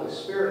 It's not the Holy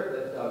Spirit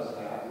that does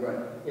that.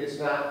 Right. It's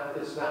not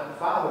the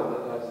Father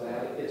that does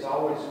that. It's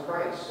always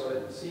Christ. So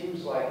it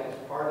seems like it's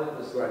part of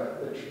this,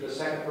 Right. the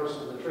second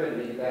person of the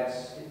Trinity.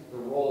 That's the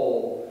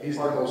role. He's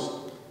the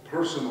most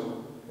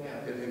personal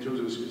Yeah. in terms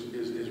of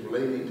his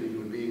relating to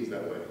human beings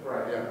that way.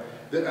 Right.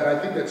 Yeah. And I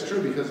think that's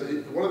true because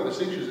one of the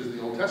distinctions is in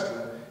the Old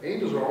Testament,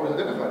 angels are always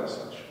identified as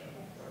such.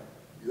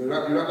 You're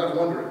not left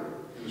wondering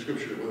in the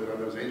Scripture whether or not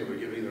those angels are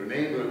given either a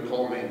name or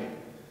called an angel.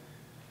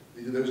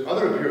 There's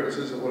other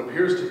appearances of what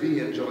appears to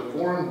be angelic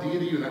form,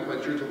 deity, you're not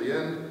quite sure till the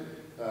end,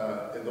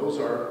 and those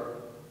are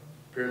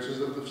appearances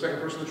of the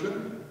second person of the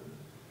Trinity,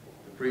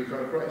 the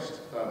pre-incarnate Christ.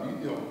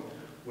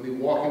 When he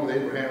walking with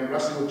Abraham,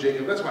 wrestling with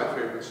Jacob, that's my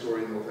favorite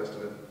story in the Old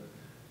Testament,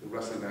 the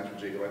wrestling match with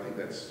Jacob. I think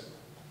that's,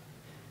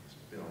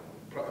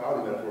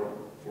 probably metaphor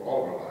for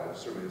all of our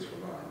lives, certainly it's for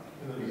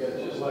mine.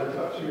 It's just like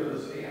touching the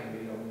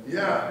sand,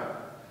 Yeah.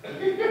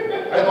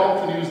 I've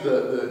often used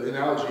the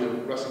analogy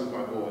of wrestling with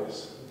my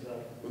boys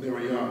when they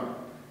were young.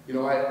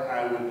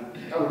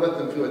 I would let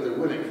them feel like they're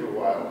winning for a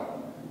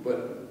while,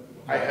 but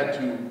I had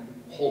to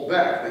hold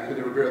back. They could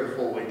never bear the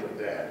full weight of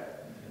Dad,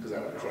 because I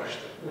would crush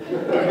them.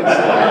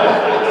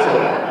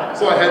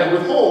 so I had to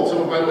withhold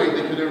some of my weight.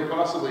 They could never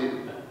possibly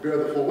bear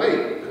the full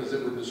weight, because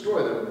it would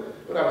destroy them.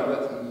 But I would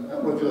let them, I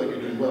would feel like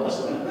you're doing well,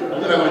 son.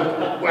 And then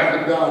I would whack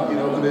them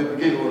down, when they'd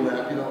giggle and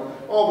that,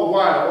 all the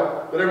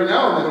while. But every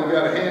now and then it would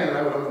get out of hand, and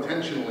I would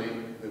unintentionally,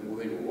 they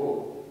go,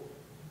 whoa,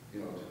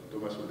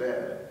 don't mess with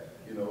Dad,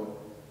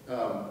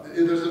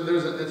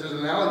 There's an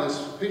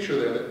analogous picture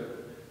there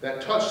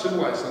that touch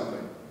symbolized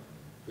something.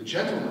 The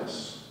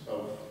gentleness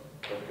of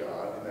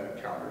God in that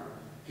encounter.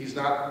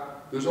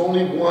 There's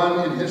only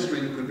one in history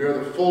who could bear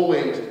the full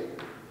weight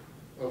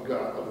of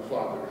God, of the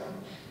Father,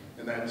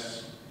 and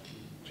that's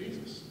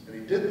Jesus. And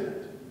he did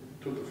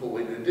that. Took the full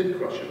weight, and it did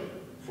crush him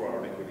for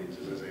our iniquities,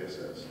 as Isaiah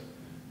says.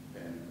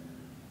 And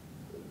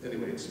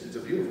anyway, it's a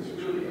beautiful It's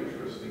picture. really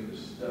interesting to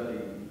study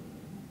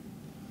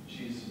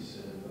Jesus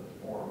in the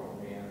form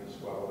of man as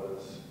well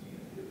as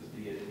his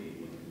deity.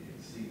 You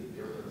can see the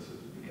differences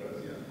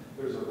because Yeah.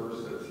 there's a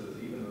verse that says,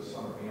 even the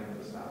Son of Man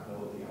does not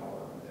know the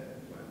hour that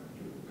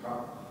you will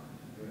come.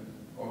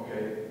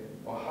 Okay,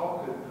 well,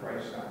 how could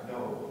Christ not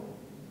know?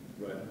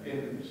 Right.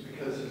 And it's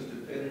because his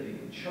divinity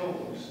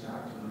chose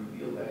not to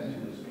reveal that to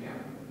his man.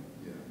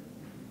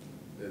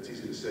 Yeah. It's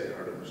easy to say,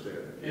 hard to understand.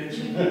 It's,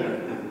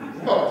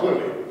 Oh,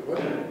 clearly. What?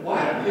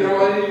 what? You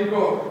know, and you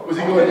go, Was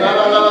he going,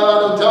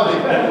 no, don't tell me?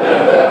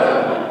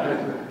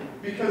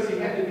 because he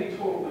had to be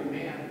totally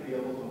man to be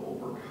able to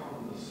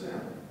overcome the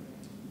sin.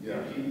 Yeah.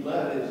 If he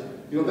let his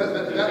You know, that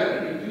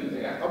divinity do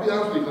that, I'll be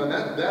honest with you, Glenn,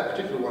 that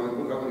particular one, I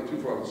don't want to get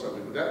too far on the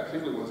subject, but that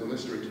particular one's a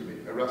mystery to me.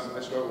 I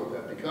struggle with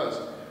that because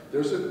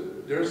there's a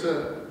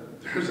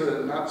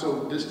not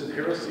so distant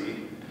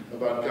heresy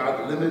about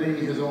God limiting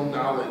his own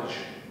knowledge,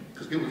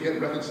 because people can't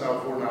reconcile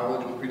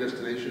foreknowledge with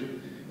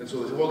predestination, and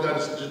so they say, well, God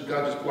just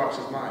blocks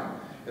his mind.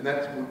 And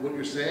that's what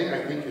you're saying,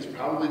 I think, is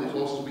probably the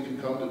closest we can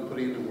come to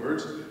putting into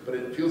words, but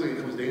it feels like it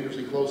comes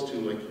dangerously close to,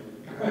 like,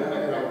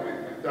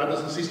 God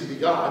doesn't cease to be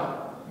God.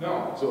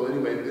 no. So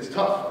anyway, it's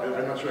tough. I'm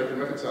not sure I can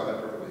reconcile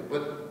that perfectly,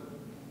 but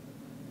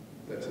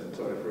that's a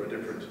sorry for a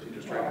different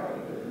teacher's training.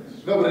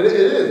 No, but it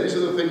is.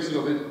 These are the things,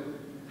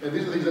 and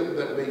these are the things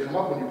that may come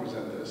up when you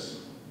present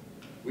this.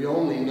 We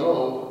only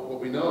know what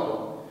we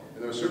know,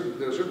 and there are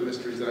certain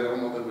mysteries that I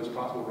don't know that it's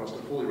possible for us to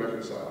fully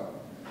reconcile.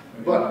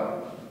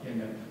 But in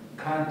the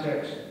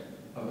context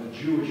of a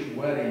Jewish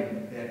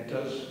wedding, that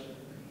does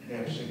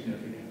have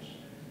significance.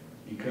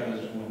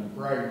 Because when the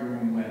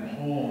bridegroom went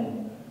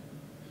home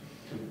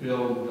to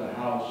build the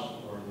house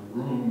or the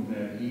room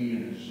that he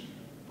and his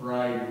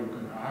bride were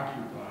going to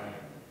occupy,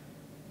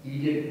 he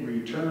didn't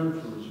return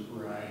for his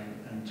bride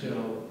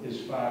until his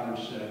father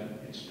said,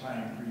 it's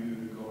time for you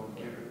to go and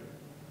get her.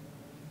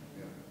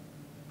 yeah,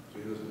 so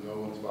he doesn't know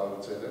when his father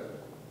would say that.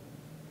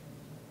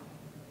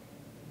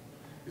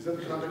 Is that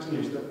the context in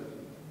which that?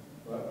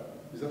 What?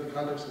 Is that the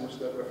context in which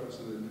that reference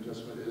in the New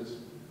Testament is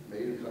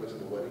made? In the context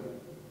of the wedding?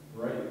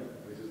 Right.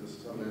 He says this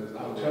son man is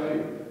not I'll the tell wedding.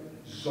 you,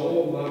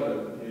 Zoll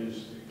Levitt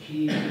is the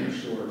key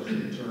resource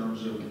in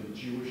terms of the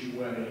Jewish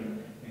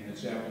wedding and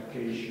its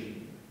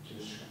application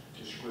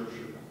to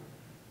Scripture.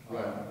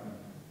 Right.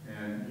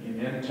 And in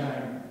end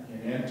time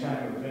events,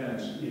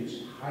 it's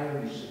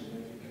highly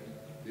significant.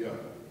 Yeah.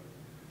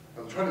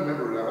 I'm trying to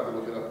remember, and I'll have to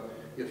look it up,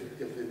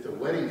 if the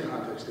wedding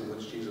context in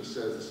which Jesus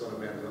says the Son of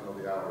Man does not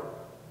know the hour.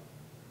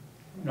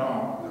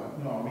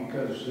 No,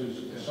 because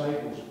his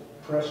disciples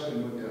pressed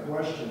him with the Yeah.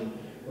 question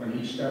when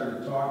he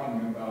started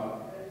talking about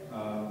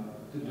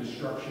the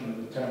destruction of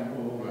the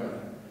temple. Right.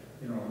 And,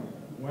 you know,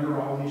 when are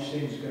all these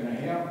things going to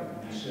happen?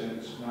 And he said,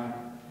 it's not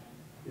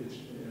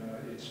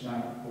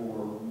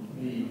for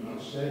me to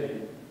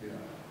say.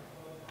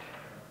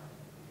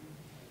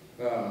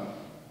 Yeah.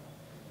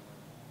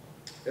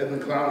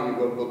 Edmund Clowney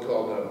wrote a book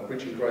called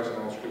Preaching Christ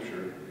in All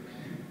Scripture.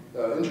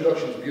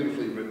 Introduction is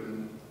beautifully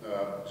written,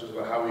 just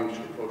about how we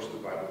should approach the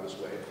Bible this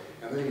way.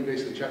 And then he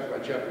basically, chapter by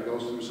chapter,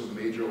 goes through some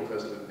major Old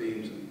Testament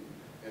themes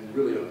and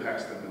really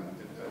unpacks them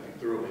I think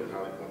thoroughly on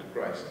how they point to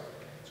Christ.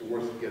 It's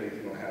worth getting if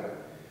you don't have it.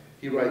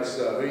 He writes,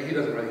 he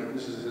doesn't write,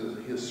 this is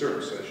his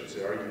asserts, I should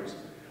say, argues.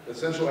 The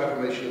essential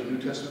affirmation of New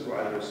Testament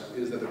writers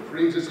is that the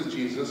pre-existent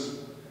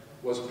Jesus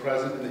was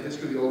present in the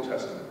history of the Old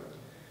Testament.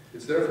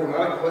 It's therefore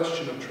not a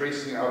question of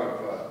tracing out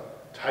of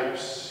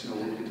types,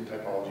 we'll get to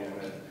typology in a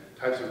minute,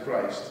 types of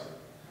Christ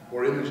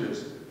or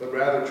images, but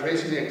rather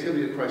tracing the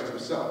activity of Christ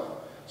himself.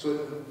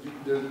 So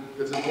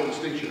that's an important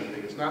distinction, I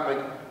think. It's not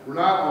like, we're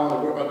not on a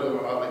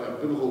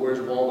biblical Where's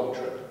Waldo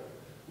trip,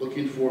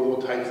 looking for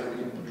little types that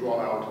we can draw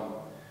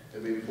out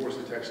and maybe force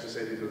the text to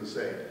say things doesn't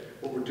say.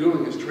 What we're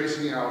doing is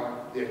tracing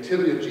out the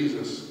activity of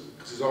Jesus,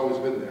 because he's always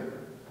been there.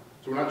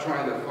 So we're not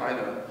trying to find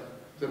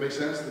does that make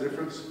sense, the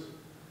difference?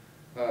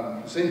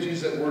 The same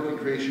Jesus at work in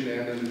creation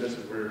and in the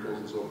Testament miracles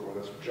and so forth.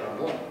 That's John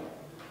 1.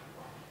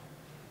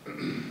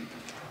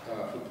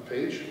 Flip the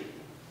page.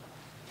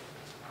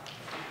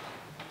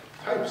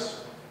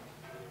 Types.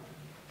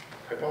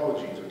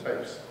 Typologies or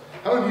types.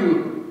 How many of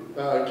you,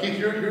 Keith,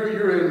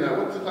 you're in,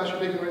 what's the class you're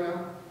taking right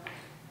now?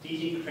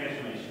 Teaching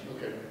transformation.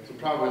 Okay, so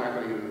probably not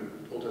going to get into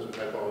Old Testament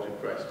typology of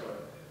Christ, but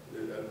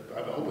I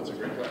hope it's a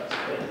great class.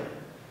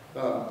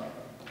 How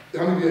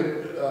many of you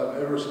have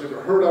ever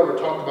heard of or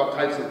talked about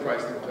types of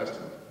Christ in the Old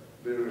Testament?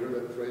 Have you ever heard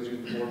that phrase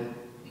used before?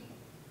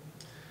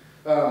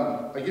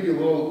 I give you a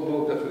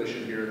little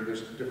definition here.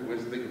 There's different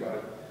ways to think about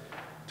it.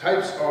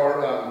 Types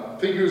are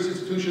figures,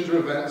 institutions, or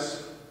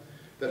events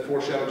that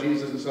foreshadow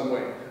Jesus in some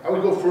way. I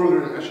would go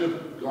further, and I should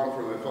have gone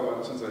further. I thought about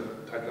it since I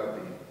typed out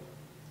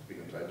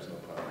speaking of types, no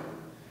pun,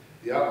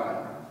 the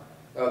outline.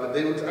 I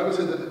would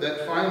say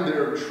that find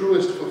their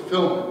truest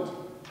fulfillment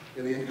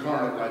in the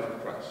incarnate life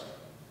of Christ.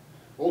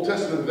 Old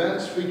Testament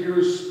events,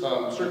 figures,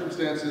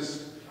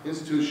 circumstances,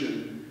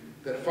 institution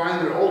that find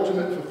their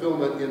ultimate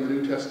fulfillment in the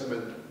New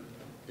Testament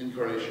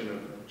incarnation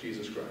of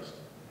Jesus Christ.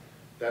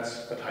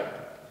 That's a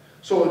type.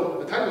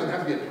 So a type doesn't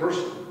have to be a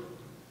person.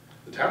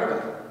 The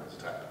tabernacle is a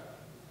type.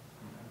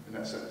 in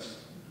that sense.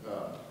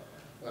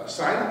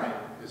 Sinai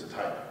is a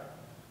type.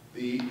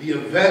 The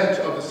event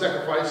of the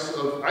sacrifice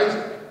of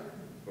Isaac,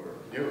 or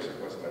near the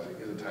sacrifice of Isaac,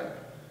 is a type.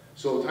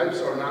 So types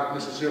are not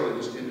necessarily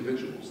just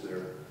individuals.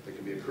 They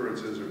can be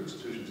occurrences or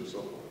institutions and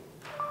so forth.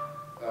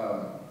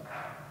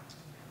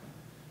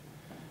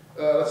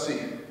 Let's see.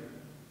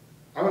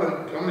 I'm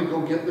gonna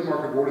go get the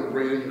marker board and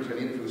grade it because I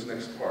need it for this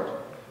next part.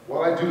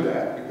 While I do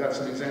that, we've got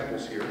some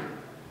examples here.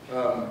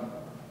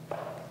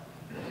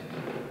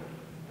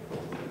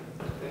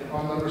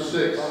 On number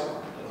 6,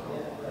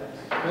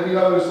 many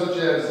others such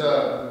as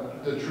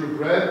the true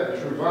bread,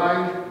 the true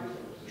vine,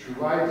 the true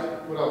light.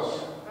 What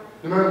else?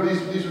 Remember,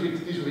 these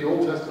are the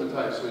Old Testament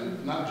types, so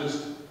not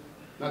just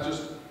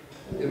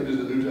images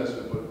of the New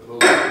Testament, but those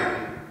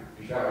that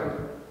we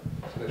found,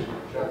 especially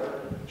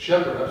shepherd.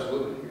 Shepherd,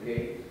 absolutely. Your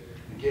gate.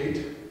 The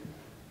gate.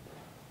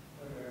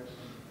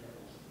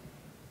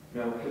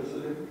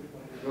 Melchizedek.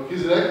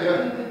 Melchizedek,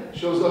 yeah,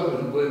 shows up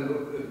in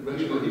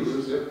mentioned in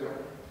Hebrews. Yeah.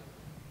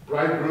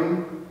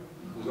 Bridegroom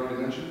was already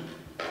mentioned.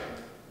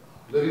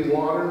 Living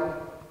water.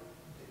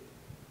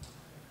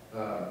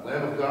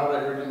 Lamb of God, I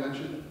heard you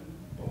mention.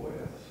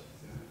 Boaz.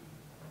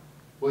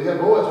 Well, yeah,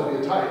 Boaz would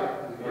be a type,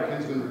 our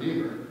kinsman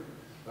redeemer,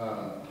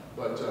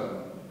 but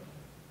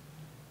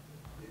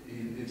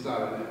it's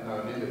not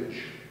an image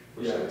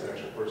per se, it's an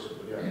actual person.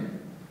 But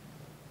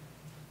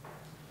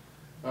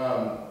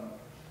yeah.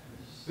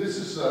 This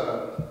is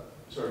sorry,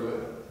 go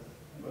ahead.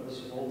 But this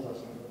is Old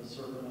Testament, the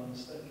serpent on the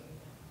stick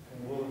in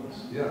the wilderness.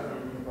 Yeah.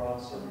 The broad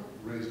serpent.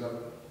 Raised up.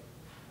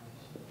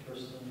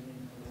 First thing.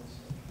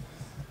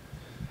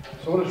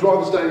 So I'm going to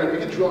draw this diagram. You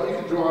can draw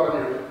it on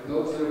your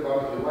notes there about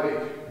if you like.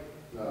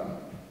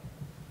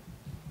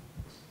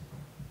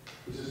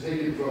 This is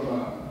taken from,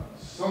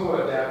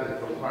 somewhat adapted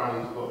from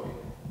Plowman's book.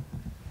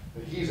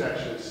 And he's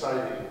actually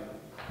citing,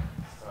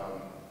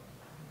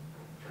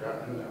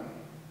 forgotten who now.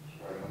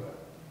 Sorry about that.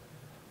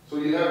 So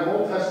you have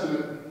Old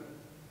Testament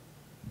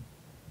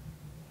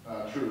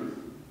truth.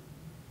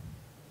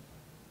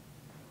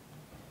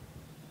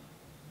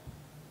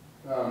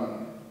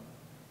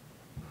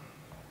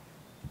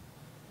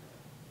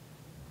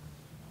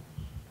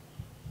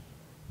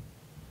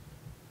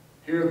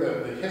 Here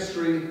the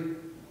history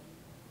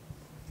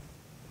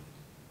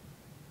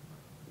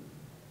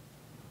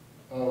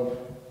of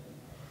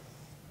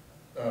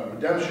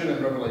redemption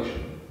and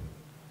revelation.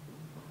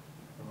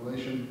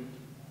 Revelation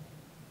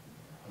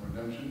and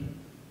redemption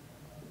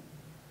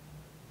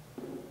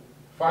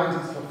finds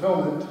its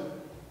fulfillment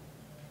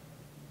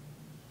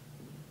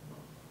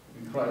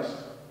in Christ.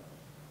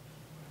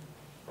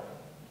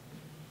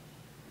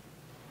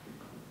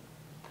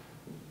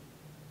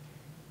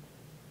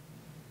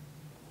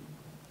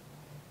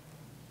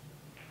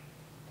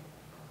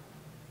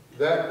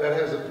 That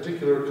has a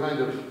particular kind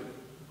of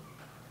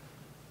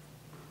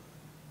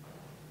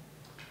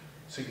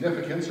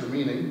significance or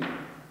meaning.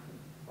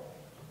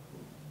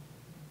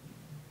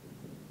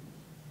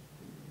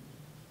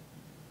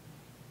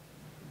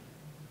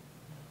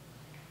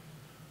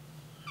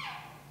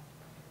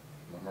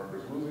 My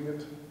marker's losing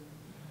it.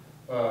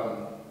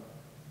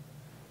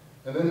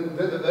 And then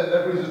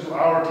that brings us to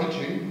our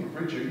teaching, or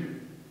preaching.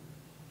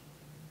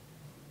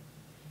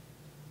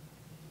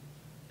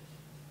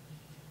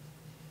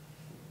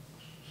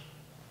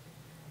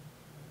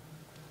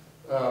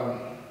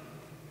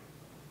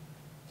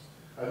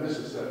 I missed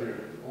a step here.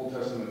 Old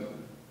Testament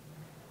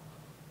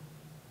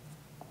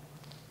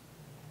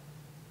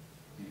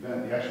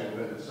event, the actual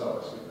event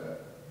itself, I skipped that.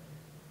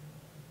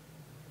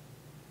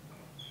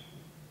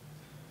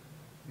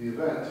 The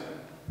event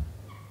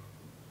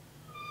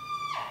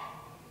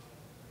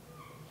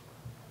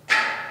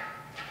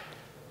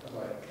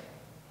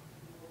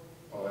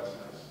that's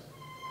nice.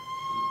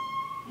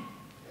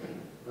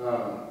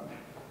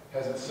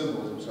 Has its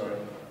symbols, I'm sorry.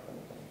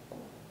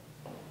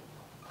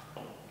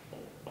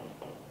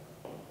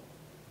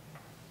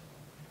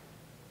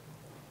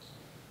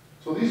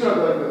 So these are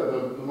like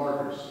the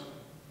markers.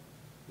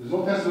 There's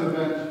no Testament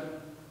event.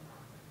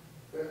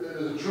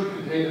 There's a truth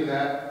contained in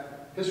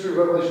that. History,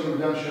 revelation, and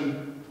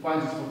redemption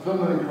finds its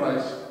fulfillment in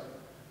Christ.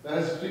 That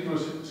has particular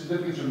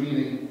significance or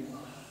meaning,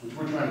 which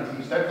we're trying to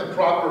teach. That's the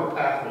proper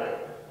pathway,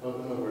 in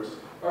other words.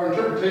 Our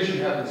interpretation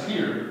happens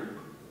here.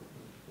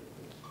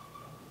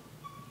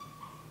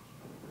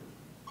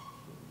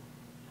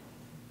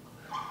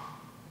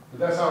 But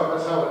that's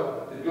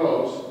how it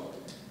goes.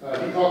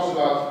 He talks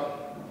about,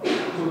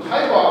 so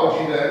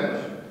typology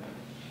then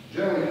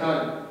generally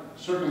kind of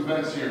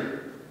circumvents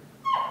here.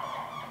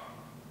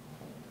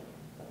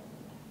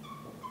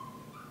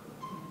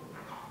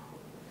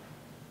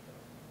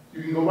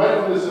 You can go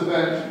right from this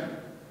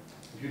event,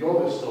 if you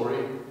know this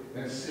story,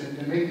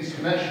 and make these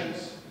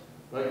connections,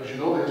 right? Because you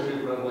know the history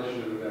of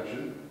Revelation and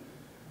redemption.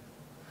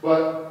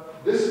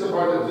 But this is the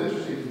part that was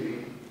interesting to me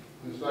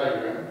in this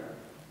diagram.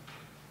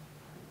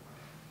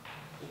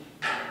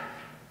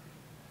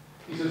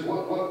 He says what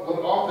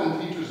often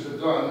teachers have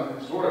done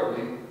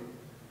historically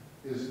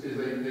is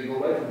they go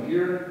right from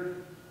here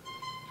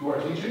to our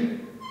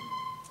teaching.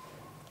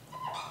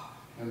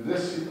 And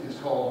this is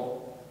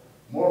called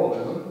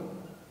moralism.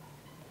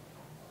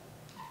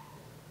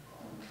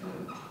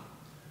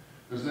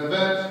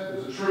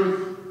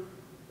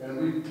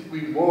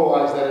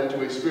 that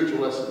into a spiritual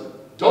lesson.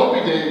 Don't be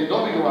David,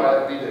 don't be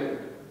Goliath, be David.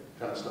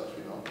 Kind of stuff,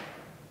 you know.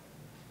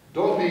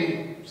 Don't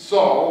be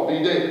Saul,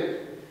 be David.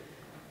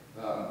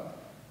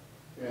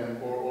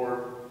 Or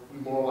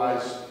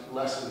moralize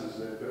lessons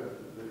that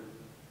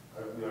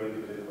we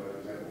already did by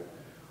example.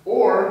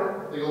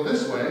 Or they go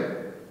this way,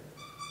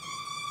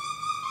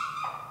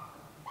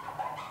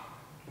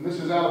 and this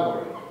is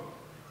allegory.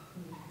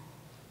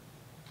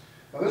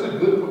 Now there's a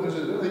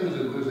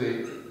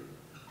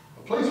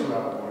place for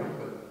allegory,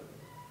 but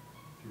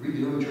if you read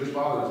the early church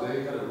fathers,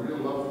 they had a real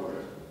love for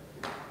it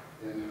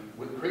and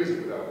went crazy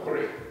with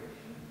allegory.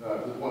 To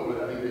the point where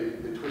I think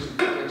they twisted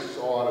the texts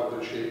all out of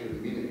their shape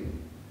and meaning.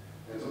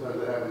 And sometimes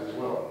that happens as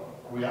well.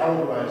 We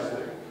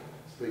allegorize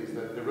things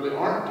that there really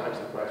aren't types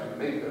of Christ.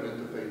 We make them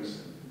into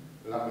things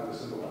they're not meant to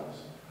symbolize.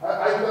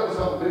 I think that was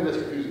something, maybe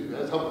that's confusing,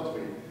 that's helpful to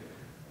me.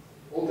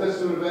 Old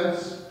Testament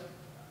events,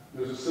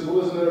 there's a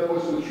symbolism there that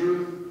points to the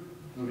truth.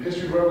 The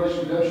history of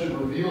Revelation redemption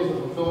reveals the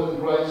fulfillment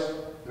in Christ.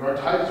 There are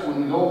types,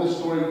 when we know this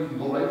story, we can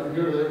go right from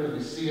here to there because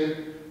we see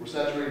it, we're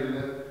saturated in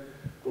it.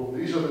 But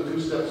these are the two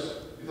steps,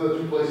 these are the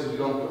two places we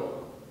don't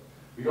go.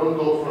 We don't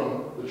go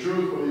from the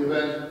truth or the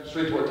event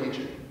straight to our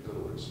teaching, in other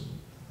words.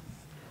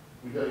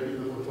 We've got to get to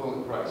the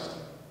fulfillment of Christ.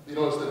 You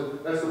know,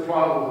 that's the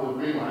problem with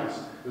the green lines,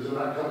 is they're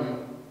not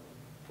coming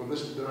from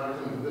this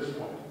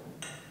point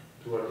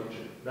to our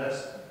teaching.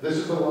 This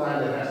is the line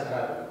that has to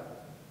happen.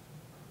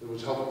 It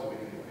was helpful to me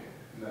anyway,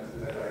 in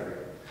that diagram.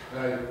 And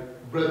I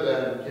read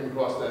that and came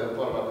across that and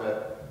thought about that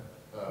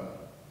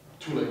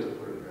too late to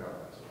put it in your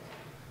outline. So,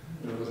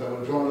 because I would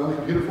have drawn another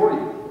computer for you,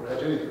 or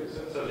edge anything.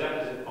 So Jeff,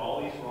 is it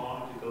always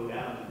wrong to go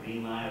down the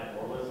green line of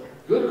moralism?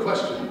 Good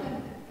question.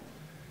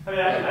 I mean,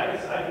 I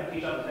can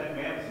teach on the Ten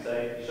Commandments and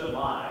say, you shouldn't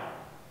lie.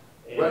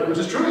 Right, which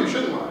is true, you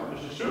shouldn't lie.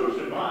 Which is true, you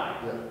shouldn't lie.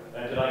 Yeah.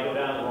 And did I go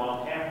down the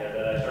wrong path there?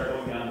 Did I start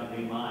going down the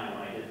green line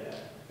when I did that?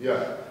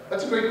 Yeah,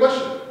 that's a great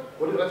question.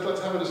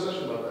 Let's have a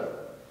discussion about that.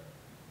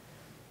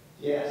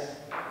 Yes.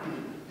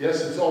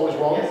 Yes, it's always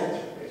wrong.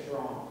 Yes, it's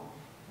wrong.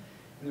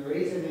 And the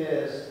reason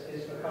is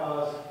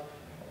because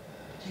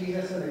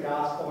Jesus and the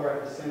gospel are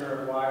at the center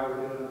of why we're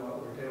doing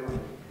what we're doing.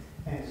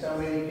 And so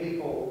many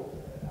people,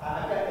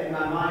 in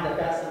my mind, I've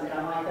got something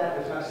kind of like that,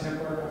 but it's much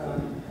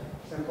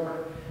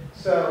simpler.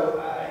 So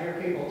I hear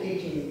people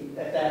teaching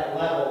at that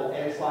level,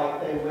 and it's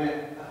like they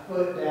went a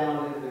foot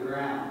down into the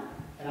ground.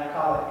 And I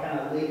call it kind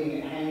of leaving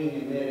it hanging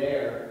in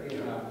midair,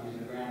 even though I'm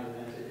using the ground as an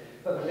answer.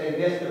 But they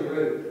miss the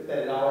root, that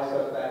it always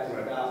goes back to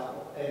the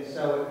gospel. And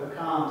so it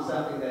becomes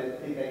something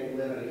that they think they can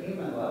live at a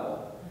human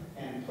level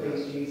and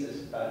please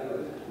Jesus by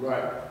doing that.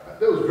 Right.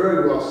 That was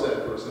very well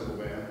said for a simple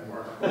man,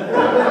 Mark.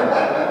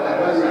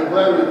 I'm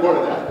glad you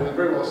reported that. It was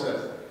very well said.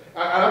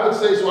 I would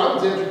say, so I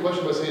would answer your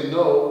question by saying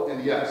no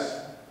and yes.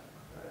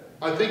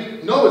 I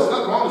think, no, it's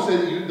not wrong to say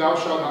that thou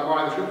shalt not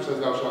lie. The scripture says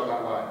thou shalt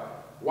not lie.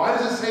 Why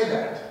does it say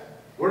that?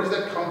 Where does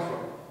that come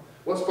from?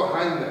 What's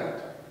behind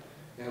that?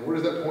 And where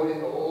does that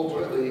point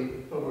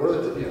ultimately?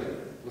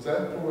 What's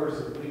that? Where does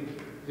it lead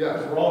to? Yeah.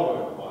 Because we're all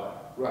going to lie.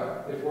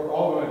 Right. If we're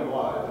all going to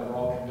lie, then we're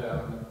all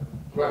condemned.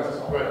 Right.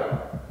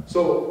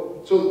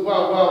 So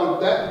while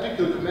that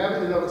particular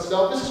commandment in and of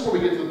itself, this is where we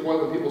get to the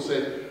point when people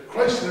say,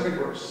 Christ in every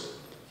verse.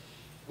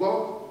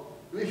 Well,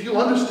 if you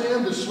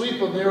understand the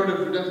sweep of narrative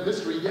redemptive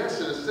history, yes,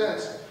 in a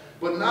sense,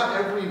 but not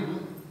every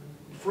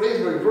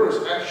phrase of every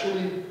verse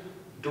actually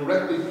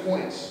directly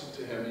points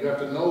to him. You have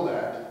to know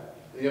that.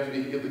 You have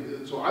to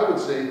be, so I would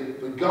say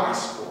the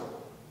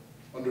gospel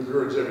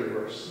undergirds every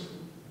verse.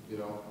 You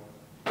know.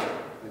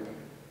 Anyway.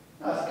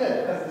 No, it's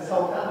good, because this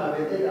whole time I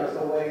was going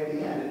to wait at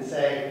the end and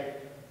say,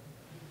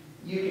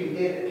 you can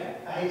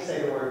get, I hate to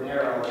say the word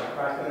narrow about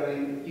Christ, but I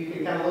mean, you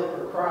can kind of look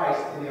for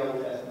Christ in the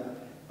Old Testament,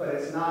 but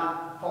it's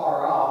not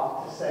far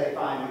off to say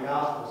find the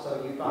gospel,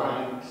 so you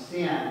find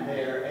sin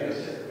there, and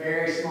it's just a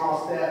very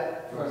small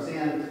step from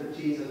sin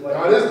to Jesus.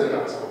 No, it is the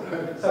gospel.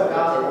 So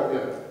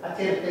gospel, I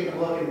tend to think of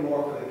looking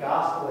more for the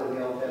gospel in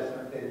the Old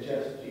Testament than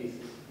just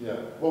Jesus. Yeah.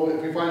 Well,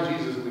 if we find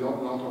Jesus and we don't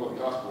talk about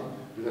the gospel,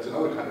 that's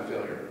another kind of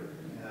failure.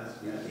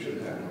 We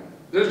shouldn't have him.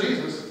 There's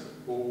Jesus.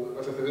 Well,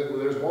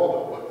 there's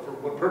Waldo. For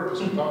what purpose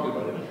are we talking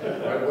about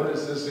him? Right? What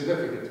is his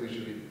significance? We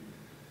should be.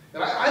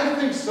 And I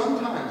think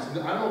sometimes,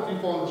 and I don't know if you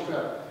fall in this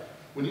trap,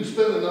 when you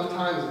spend enough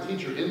time as a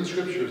teacher in the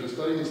scriptures and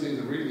studying these things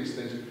and reading these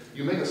things,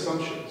 you make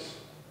assumptions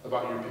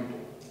about your people.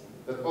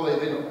 That, oh,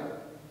 they know that.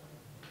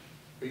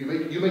 Or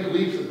you make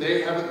leaps that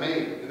they haven't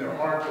made in their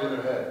heart and in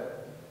their head.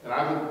 And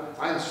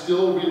I'm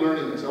still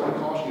relearning this. I want to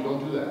caution you,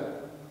 don't do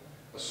that.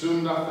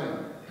 Assume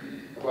nothing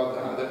about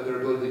their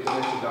ability to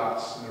connect the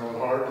dots in their own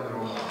heart and their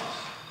own lives.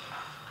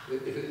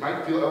 If it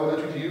might feel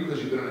elementary to you because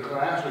you've been in a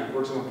class, or you've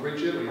heard someone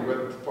preach it, or you've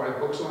read 5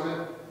 books on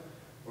it,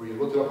 or you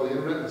looked it up on the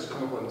internet and it's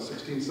come up on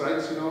 16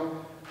 sites,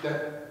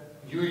 that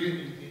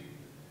you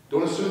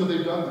don't assume that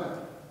they've done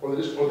that, or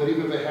that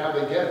even if they have,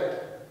 they get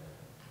it.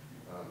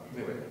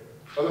 Anyway,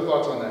 other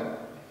thoughts on that?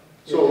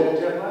 So, yeah,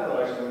 Jeff, my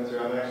thought actually went through.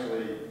 I'll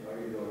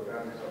give you a little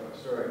context on my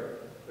story.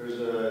 There's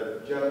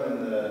a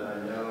gentleman that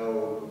I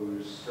know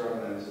who's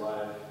struggling in his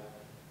life,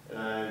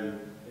 and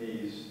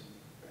he's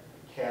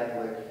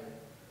Catholic,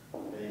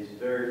 and he's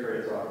very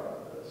afraid to talk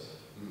about this.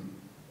 Hmm.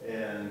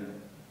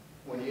 And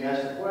when you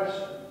ask the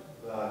question,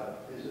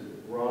 is it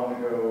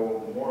wrong to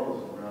go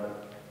moralism around it?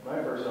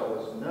 My first thought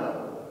was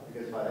no,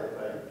 because if I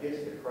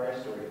get to the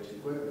Christ story too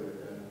quickly with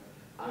him,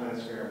 I'm going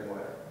to scare him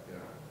away.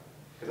 Yeah.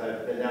 Because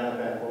I've been down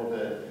the path a little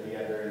bit, and he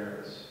got very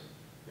nervous.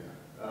 Yeah.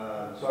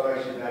 So I've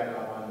actually backed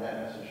up on that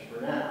message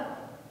for now.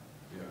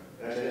 Yeah.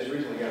 And I just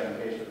recently got in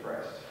the case for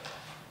Christ.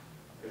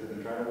 Because I've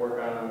been trying to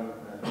work on him,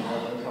 and I've been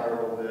helping his heart a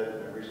little bit, and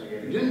I recently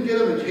gave You didn't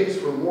get him a case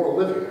for moral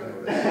living, I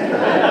know this.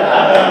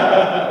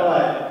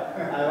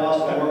 But I've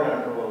also been working on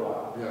him for a little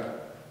while.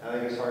 Yeah. I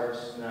think his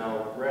heart's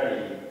now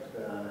ready to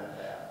go on that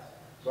path.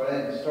 So I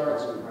didn't start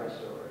with my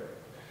story.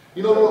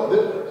 You know what,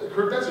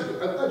 Kurt,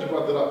 I'm glad you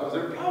brought that up, because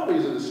there probably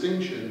is a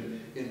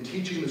distinction in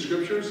teaching the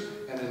scriptures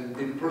and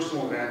in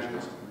personal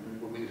evangelism,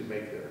 what we need to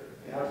make there.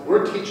 Yeah.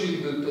 We're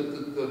teaching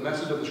the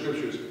message of the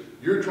scriptures.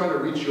 You're trying to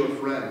reach your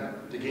friend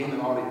to gain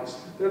an audience.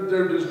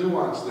 There's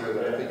nuance there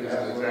that I think is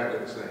exactly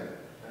the same.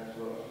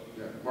 Absolutely.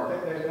 Yeah,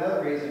 Mark. There's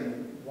another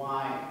reason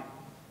why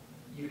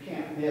you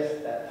can't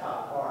miss that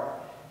top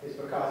part, is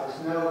because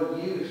it's no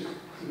use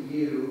to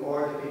you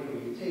or the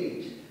people you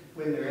teach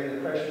when they're in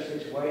the pressure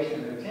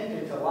situation, they're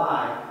tempted to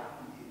lie.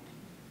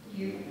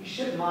 You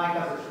shouldn't lie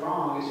because it's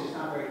wrong, it's just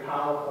not very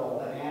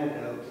powerful an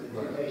antidote to the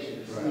Right.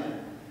 temptation to Right. sin.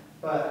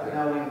 But Yeah.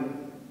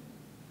 knowing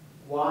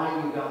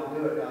why you don't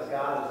do it, because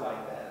God is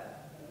like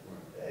that,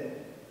 and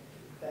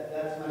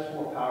that's much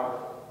more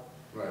powerful.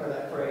 Right. For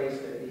that phrase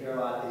that you hear a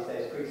lot these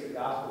days, preach the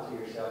gospel to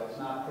yourself. It's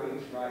not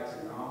preach rights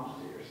and wrongs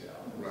to yourself.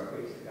 It's Right.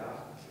 preach the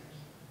gospel to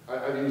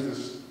yourself. I've used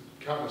this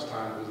countless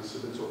times because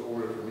it's been so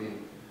formative for me.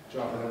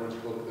 Jonathan Edwards'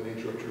 book, The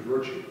Nature of True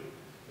Virtue,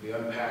 and he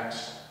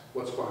unpacks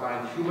what's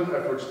behind human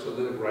efforts to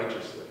live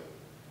righteously.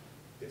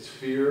 It's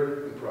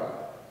fear and pride.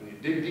 When you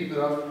dig deep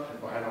enough,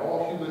 behind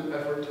all human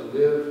effort to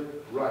live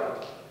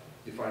right,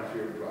 you find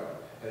fear and pride.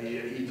 And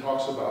he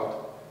talks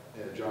about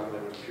Jonathan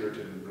Edwards'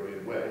 Puritan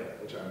brilliant way,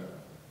 which I'm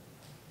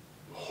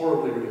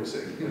horribly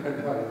reducing right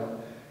now, you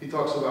know. He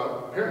talks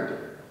about parenting.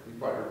 You've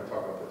probably heard me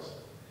talk about this.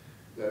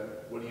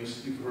 That when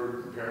you've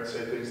heard parents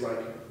say things like,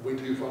 wait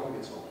till your father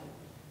gets home.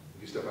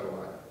 If you step out of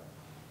line.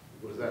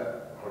 What is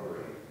that?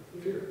 Harboring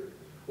fear.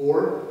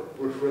 Or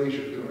we're afraid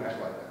you don't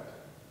act like that.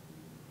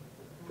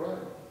 Pride.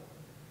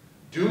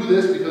 Do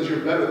this because you're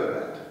better than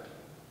that.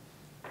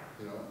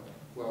 You know,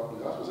 well,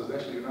 the gospel says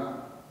actually you're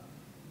not.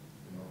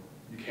 You know,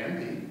 you can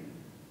be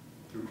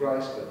through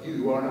Christ, but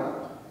you are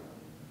not.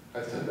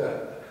 I said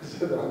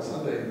that on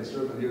Sunday in the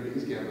sermon here at the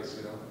East Campus,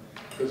 you know.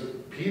 Because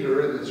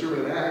Peter in the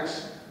sermon in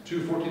Acts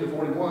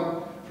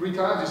 2:14-41, 3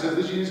 times he said,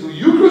 this Jesus who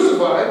you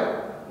crucified.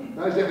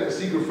 Not exactly a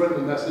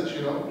secret-friendly message,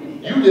 you know.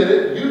 You did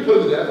it, you put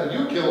him to death, and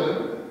you killed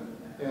him.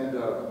 And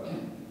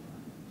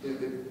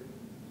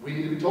we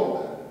need to be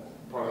told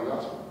that, part of the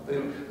gospel.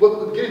 Anyway,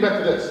 but getting back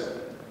to this,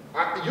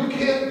 you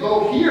can't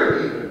go here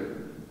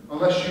even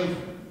unless you've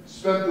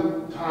spent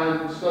the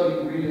time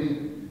studying,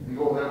 reading, and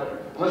going that way.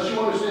 Unless you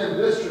understand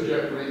this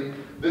trajectory,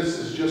 this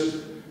is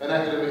just an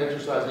academic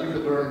exercise. You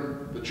could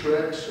learn the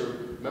tricks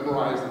or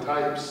memorize the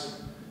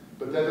types,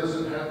 but that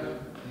doesn't happen.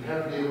 You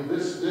have to be able to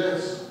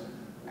this,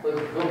 but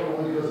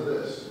only because of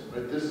this.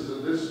 Right?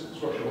 This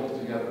structure holds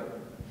together.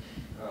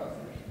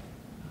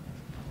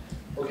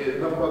 Okay,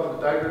 enough about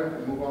the diagram.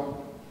 We move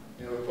on.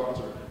 Any other thoughts?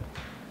 Or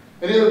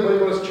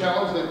anybody want to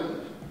challenge that?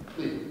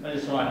 Please. I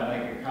just wanted to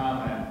make a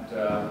comment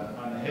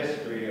on the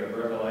history of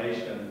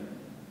Revelation.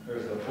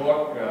 There's a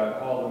book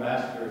called The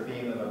Master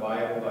Theme of the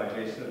Bible by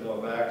J.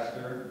 Sidlow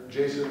Baxter.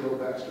 J. Sidlow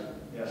Baxter.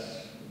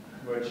 Yes,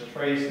 which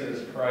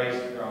traces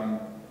Christ from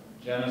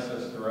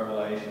Genesis to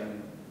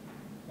Revelation,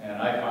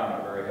 and I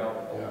found it very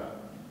helpful. Yeah.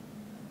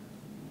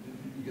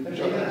 You There's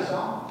get even the a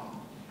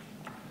song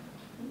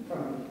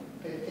from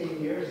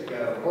 15 years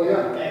ago. Oh,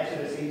 yeah.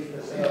 Exodus eats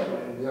the sail.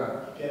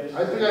 Yeah. Genesis.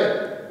 I think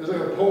there's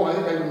like a poem, I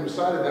think I even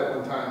recited that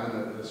one time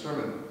in a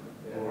sermon,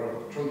 or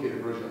a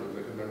truncated version of it, because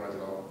I couldn't memorize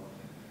it all.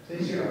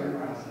 It's easier to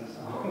memorize than a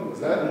song. Was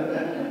that?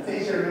 It's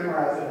easier to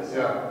memorize than a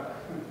song.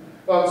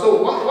 Yeah.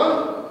 So one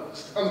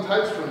on the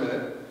types for a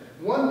minute,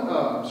 one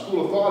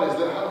school of thought is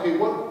that, okay,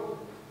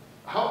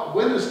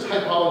 when does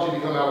typology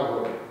become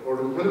allegory? Or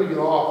when do we get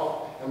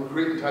off and we're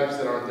creating types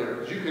that aren't there?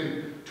 Because you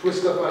can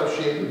twist stuff out of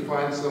shape and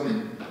find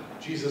some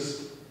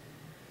Jesus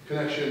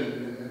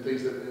connection and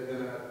things that,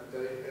 and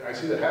I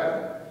see that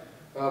happening.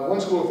 One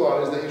school of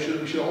thought is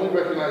that we should only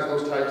recognize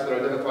those types that are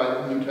identified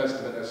in the New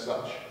Testament as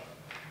such.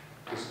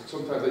 Because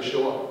sometimes they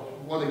show up.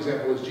 One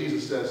example is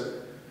Jesus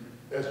says,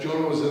 as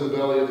Jonah was in the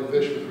belly of the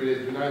fish for 3 days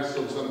and 3 nights,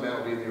 so the Son of Man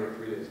will be in the earth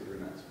 3 days and 3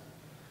 nights.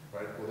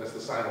 Right? Well, that's the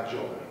sign of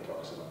Jonah he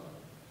talks about.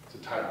 It's a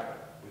type.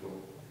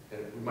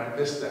 We might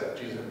miss that if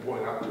Jesus didn't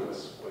point out to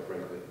us, quite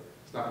frankly.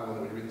 It's not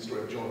one that we read the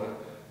story of Jonah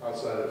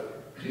outside of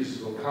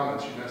Jesus' own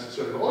comments, you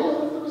necessarily go, oh yeah,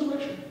 that's the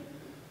resurrection.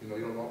 You know,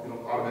 you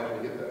don't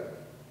automatically get that.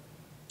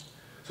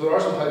 So there are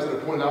some types that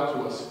are pointed out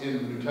to us in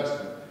the New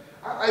Testament.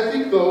 I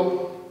think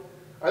you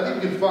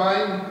can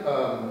find,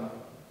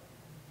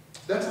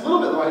 that's a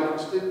little bit like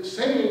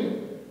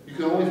saying you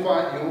can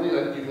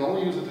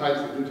only use the types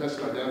that the New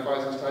Testament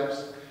identifies as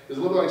types. is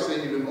a little like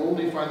saying you can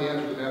only find the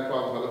answer to math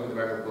problems by looking at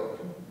the back of the book.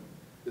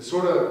 It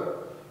sort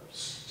of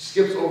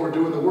skips over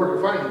doing the work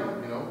of finding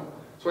them, you know?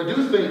 So I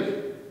do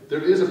think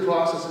there is a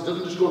process. It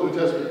doesn't just go to the New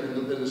Testament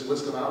and just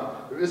list them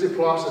out. There is a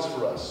process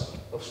for us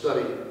of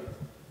study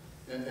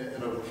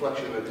and of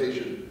reflection and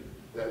meditation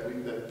that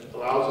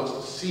allows us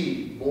to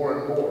see more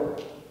and more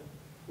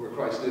where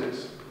Christ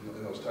is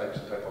in those types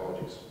of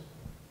typologies.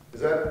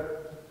 Is that?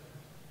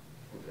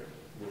 Okay,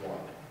 move on.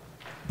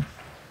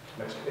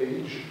 Next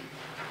page.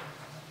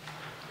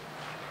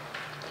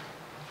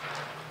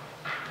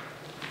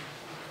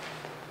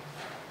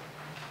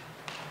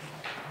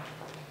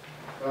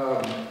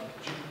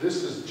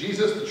 This is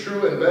Jesus, the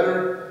true and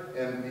better,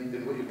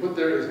 and what you put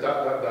there is ... See,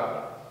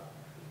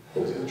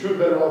 the true and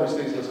better, all these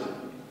things listed.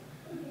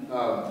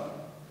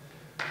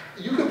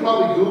 You can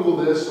probably Google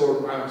this,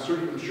 or I'm sure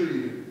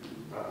you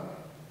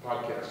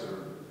podcast it or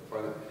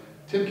find it.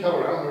 Tim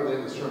Keller, I don't remember the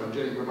name of the sermon.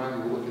 Jenny, remind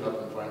me, we'll look it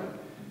up and find it.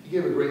 He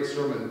gave a great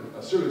sermon,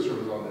 a series of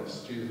sermons on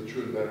this, Jesus, the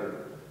true and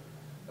better,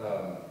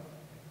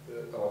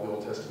 all the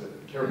Old Testament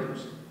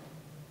characters.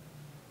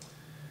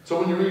 So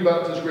when you read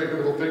about such great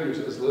biblical figures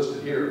as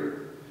listed here,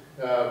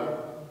 the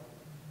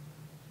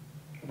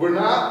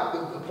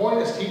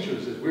point as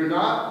teachers is we're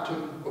not to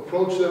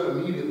approach them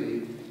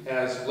immediately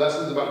as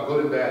lessons about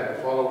good and bad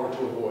to follow or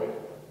to avoid.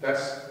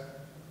 That's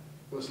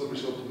the slippery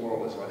slope to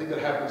moralism. I think that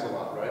happens a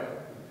lot, right?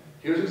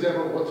 Here's an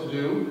example of what to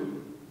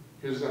do.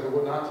 Here's an example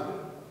of what not to do.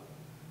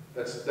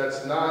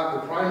 That's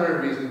not the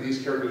primary reason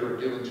these characters are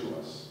given to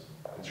us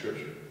in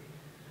Scripture.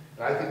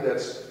 And I think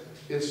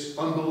it's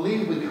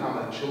unbelievably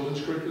common in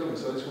children's curriculum, in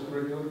Sunday school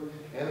curriculum,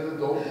 and in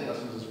adult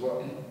lessons as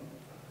well.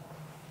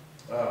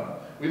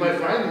 We might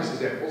find these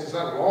examples. It's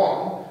not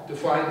wrong to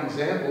find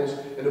examples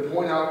and to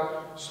point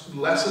out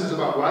lessons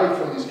about life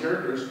from these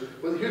characters.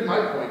 But here's my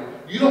point.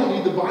 You don't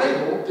need the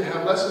Bible to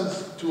have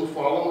lessons to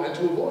follow and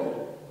to avoid.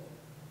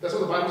 That's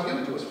what the Bible's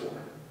given to us for.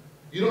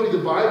 You don't need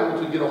the Bible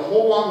to get a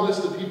whole long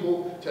list of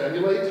people to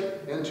emulate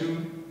and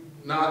to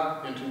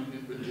not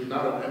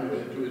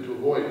emulate, to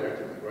avoid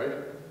acting like,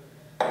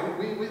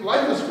 right?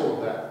 Life is full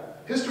of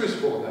that. History is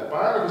full of that.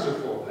 Biographies are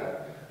full of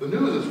that. The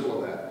news is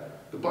full of that.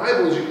 The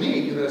Bible is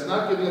unique in that it's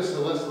not giving us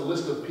a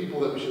list of people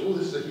that we should, oh,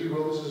 this is a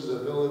hero, this is a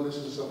villain, this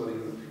is somebody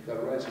who got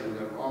it right, somebody who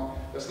got it wrong.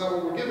 That's not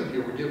what we're given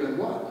here. We're given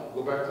what?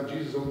 Go back to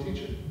Jesus' own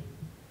teaching.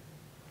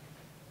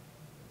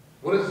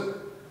 What is it?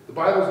 The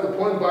point of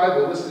the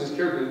Bible, listing his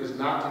characters, is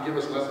not to give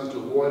us lessons to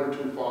avoid or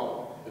to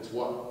follow. It's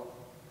what?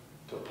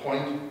 To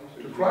point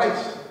to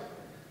Christ.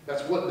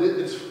 That's what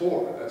it's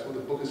for. That's what the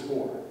book is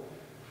for.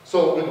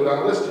 So we go down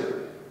the list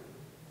here.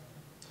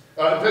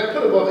 In fact,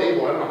 put above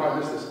Abel, I don't know how I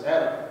missed this.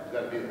 Adam, you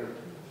got to be there.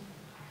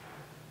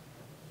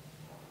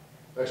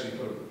 Actually,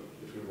 put him,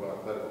 if you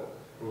want to let it go.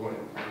 We're going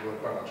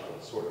chronological,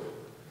 sort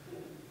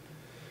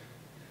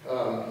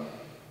of.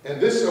 And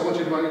this, I want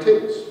you to run your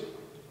tables.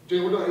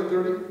 Jane, we're done at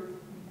 8:30?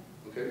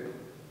 Okay.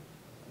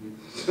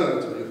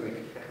 That's what you think.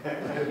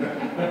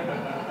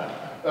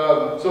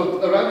 So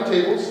around your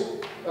tables,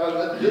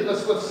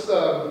 let's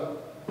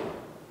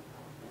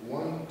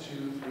 1,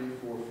 2, 3,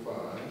 4,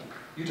 5.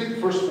 You take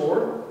the first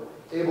four: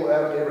 Abel,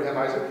 Adam, Abraham,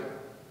 Isaac.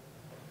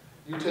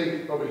 You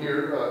take over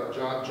here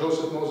John,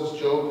 Joseph, Moses,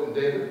 Job, and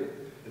David.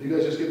 And you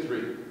guys just get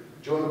 3: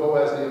 Jonah,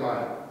 Boaz,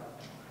 Nehemiah.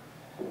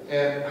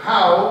 And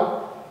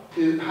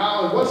in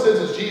what sense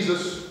is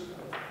Jesus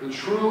the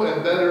true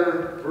and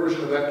better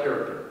version of that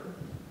character?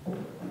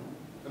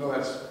 I know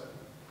that's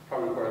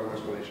probably requires more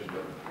explanation,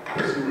 but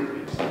let's see what it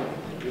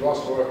means. You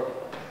lost Laura.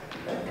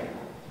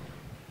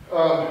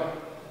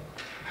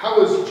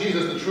 How is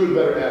Jesus the true and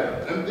better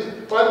Adam?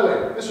 And by the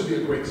way, this would be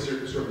a great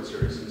sermon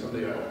series, and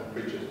someday I'll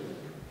preach it.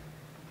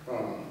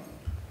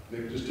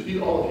 Maybe just to be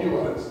all of you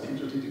on it,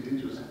 teachers teaching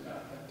teachers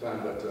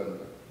time. But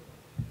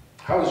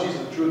how is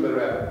Jesus the true and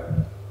better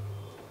Adam?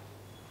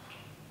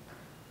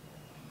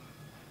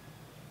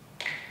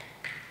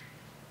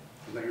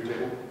 Is that your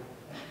table?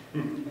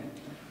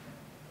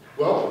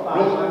 Well,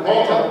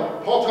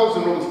 Paul tells us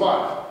in Romans 5,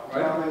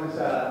 right? Romans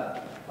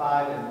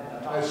 5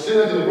 and 5. As sin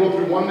entered the world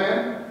through one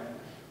man,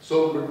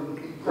 so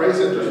grace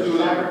enters through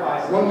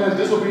one man's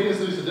disobedience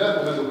leads to death,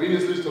 one man's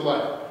obedience leads to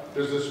life.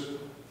 There's this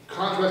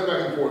contrast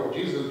back and forth.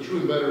 Jesus is the true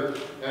and better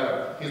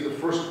Adam. He's the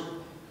first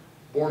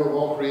born of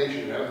all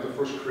creation. Adam's the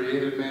first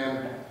created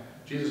man.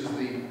 Jesus is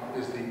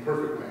the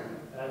perfect man.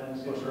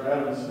 Adam's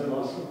sin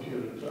was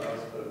imputed to us,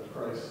 but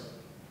Christ.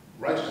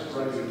 Righteousness is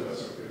imputed to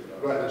us.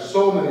 Right, there's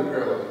so many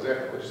parallels.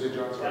 Exactly. What did you say,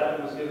 John? Sorry.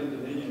 Adam was given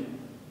dominion,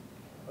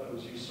 but it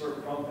was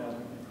usurped from him,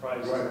 and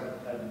Christ had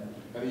dominion.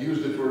 And he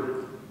used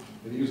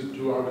it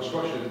to our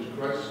destruction.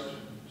 Christ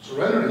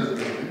surrendered his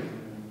dominion,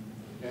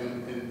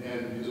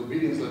 and his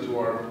obedience led to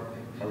our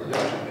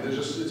redemption. And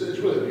it's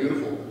really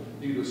beautiful.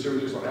 You can do a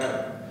series just on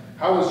Adam.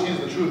 How is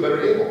Jesus the true and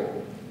better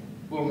Abel?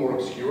 A little more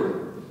obscure.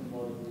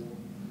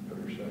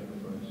 Better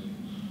sacrifice.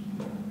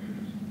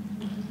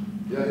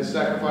 Yeah, his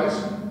sacrifice.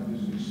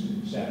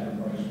 His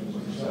sacrifice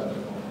was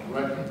acceptable.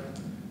 Right.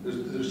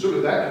 There's sort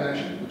of that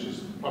connection, which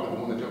is probably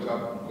the one that jumps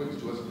out quickest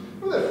to us.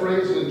 Remember that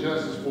phrase in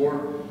Genesis 4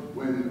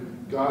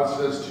 when God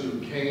says to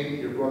Cain,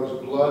 your brother's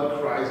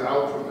blood cries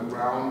out from the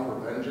ground for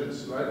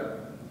vengeance, right?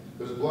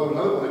 There's blood,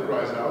 another one that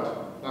cries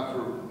out, not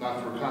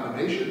for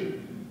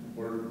condemnation,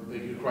 or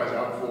it cries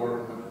out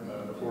for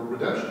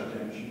redemption.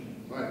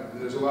 Right.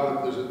 And there's a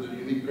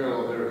unique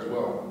parallel there as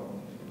well.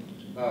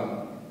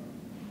 How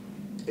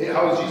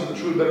is Jesus the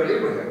true and better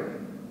Abraham?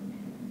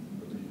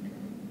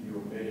 He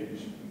obeyed.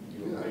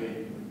 He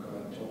obeyed what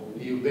God told him.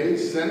 He obeyed,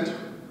 sent,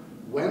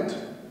 went,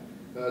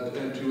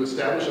 and to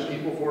establish a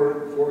people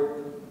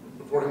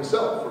for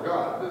himself, for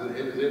God.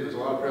 There's a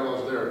lot of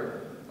parallels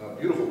there.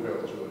 Beautiful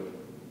parallels, really.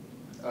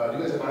 Do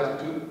you guys have Isaac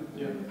too?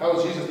 Yeah. How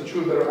is Jesus the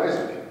true and better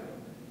Isaac?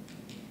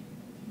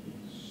 He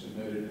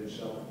submitted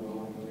himself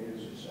willingly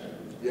as a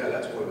sacrifice. Yeah,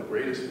 that's one of the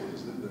greatest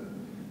ones, isn't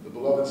it? The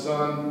beloved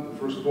son, the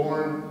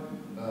firstborn.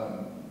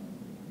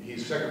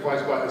 He's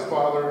sacrificed by his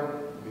father.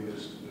 I mean,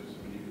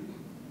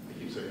 I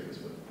keep saying this,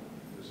 but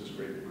there's just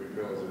great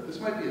parallels there. This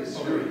might be a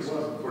series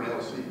for an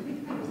LC.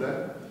 Is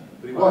that?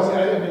 But he Well, wasn't.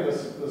 I didn't mean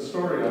the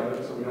story of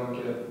it, so we go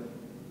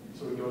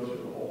through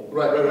the whole.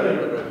 Right. It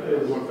We're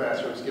was going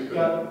faster and skipping.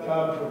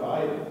 God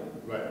provided.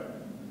 Right.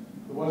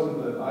 It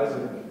wasn't that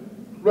Isaac.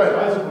 Right.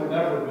 Isaac would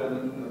never have been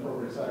an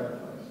appropriate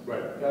sacrifice.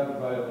 Right. God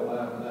provided the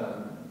lamb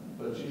then,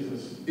 but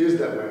Jesus Is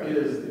that way?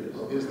 is the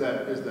appropriate. Is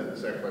that the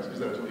sacrifice? Is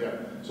that yeah?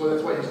 So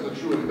that's why he's the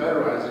true and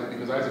better Isaac,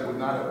 because Isaac would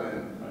not have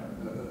been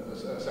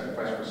a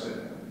sacrifice for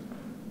sin.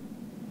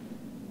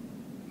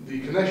 The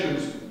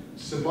connections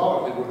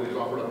symbolically were that he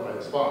was offered up by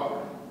his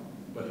father,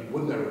 but he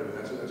would never have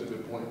been. That's a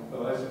good point.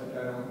 But Isaac,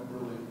 I don't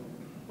really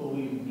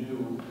believe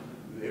knew.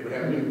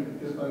 Abraham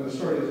knew. And the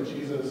story is that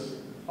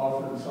Jesus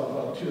offered himself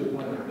up to the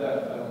point of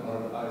death. I don't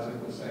know that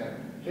Isaac was saying,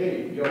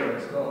 "Hey, yo,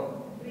 let's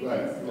go." But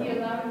Right. he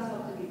allowed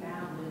himself to be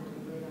bound and to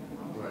live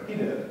on the Right. He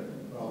did.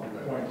 Well, the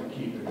point to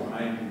keep in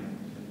mind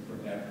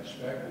from that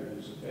perspective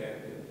is the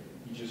fact that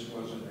he just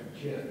wasn't a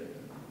kid.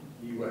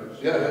 He was.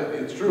 Yeah,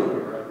 it's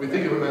true. We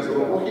think of him as a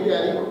little wookie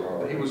daddy,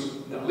 but he was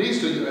at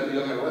least a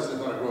young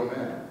adolescent, not a grown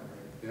man.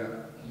 Yeah.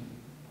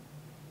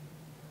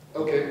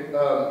 Okay.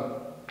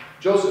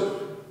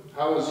 Joseph.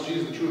 How is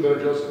Jesus the true and better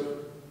Joseph?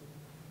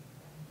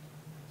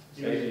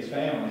 Saved his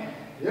family.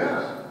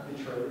 Yeah.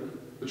 Betrayed.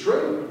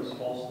 Betrayed. He was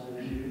falsely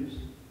accused.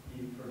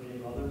 He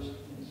forgave others,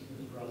 his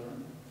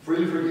brethren.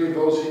 Freely forgave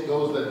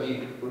those that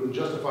he would have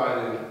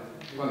justified in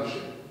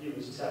punishing. He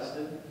was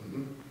tested,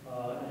 Mhm.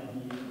 and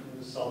he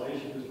was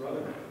salvation of his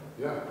brethren.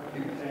 Yeah.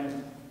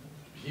 And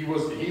He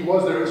was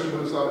their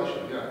instrument of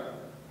salvation. Yeah.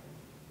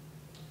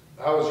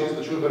 How is Jesus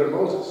the true and better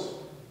Moses?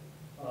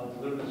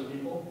 delivered his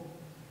people.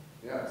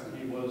 Yeah.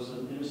 He was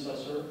an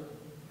intercessor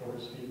for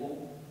his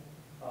people.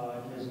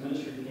 His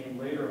ministry came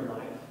later in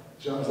life.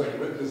 John's like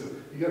witness.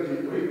 You got to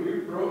be. We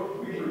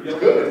It's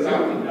good. It's Now,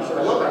 good.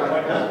 I love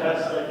that.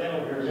 that's like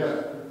over here.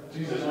 Yeah.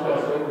 Jesus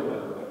crossed over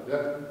that.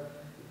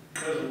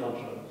 Yeah. There's a bunch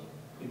of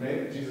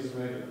us. Jesus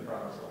made it the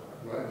promised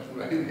land.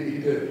 Right. He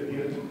did.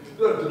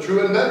 The true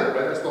and better.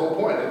 Right. That's the whole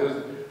point.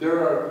 There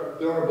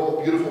are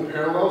both beautiful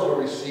parallels where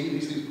we see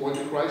these things point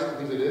to Christ, the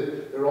things they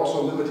did. There are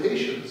also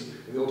limitations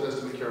in the Old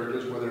Testament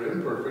characters where they're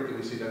imperfect, and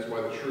we see that's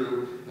why the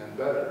true and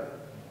better.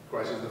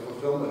 Christ is the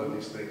fulfillment of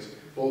these things,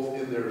 both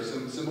in their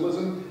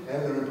symbolism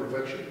and their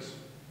imperfections.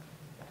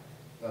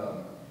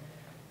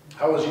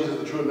 How is Jesus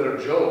the true and better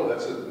Job?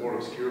 That's a more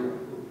obscure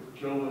one.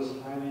 Job was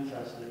highly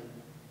tested.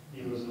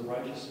 He was the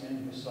righteous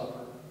man who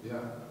suffered, Yeah.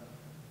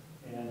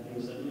 and he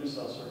was an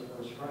intercessor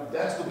for his friends.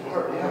 That's the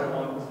part, yeah.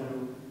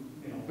 To,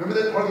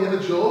 Remember that part of the end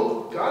of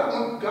Job?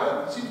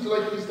 God seems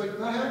to he's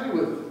not happy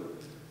with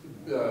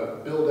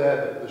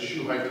Bildad, the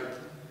Shuhite.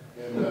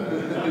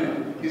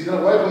 And he's going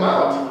to wipe him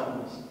out.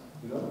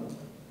 You know?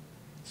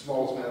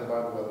 Smallest man in the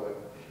Bible, by the way.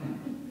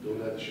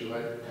 Bildad, the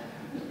Shuhite.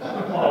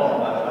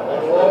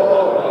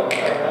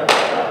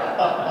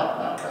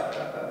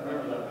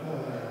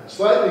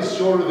 Slightly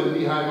shorter than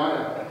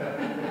Nehemiah.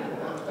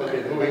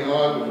 Okay, moving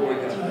on before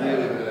it gets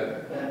really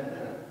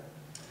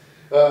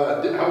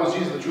bad. How was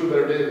Jesus the true and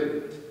better David?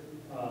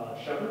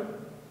 Shepherd.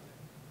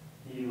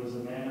 He was a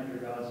man after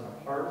God's own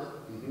heart.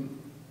 Mm-hmm.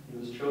 He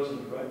was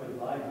chosen directly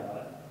by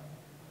God.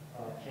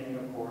 King,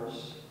 of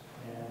course,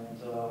 and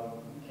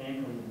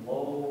came from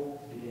low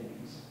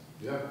beginnings.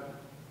 Yeah,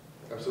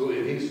 absolutely.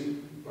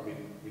 And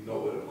we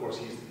know that, of course,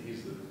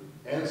 he's the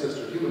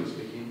ancestor, human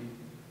speaking,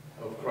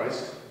 of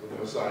Christ, of the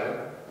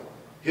Messiah.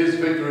 His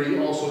victory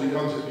also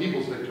becomes his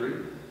people's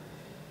victory.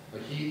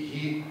 Like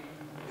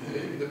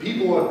the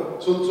people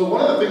are, so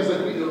one of the things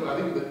that I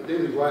think the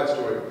David and Goliath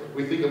story,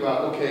 we think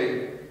about,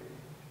 okay,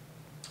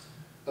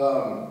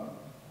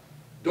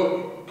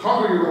 don't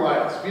conquer your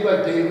Goliaths. Be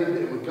like David,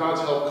 and with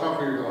God's help,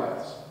 conquer your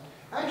Goliaths.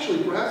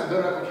 Actually, perhaps a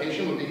better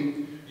application would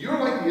be, you're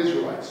like the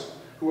Israelites,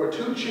 who are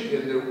too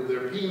chicken,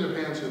 they're peeing their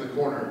pants in the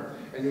corner,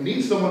 and you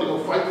need someone to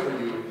go fight for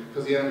you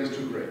because the enemy's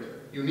too great.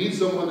 You need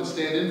someone to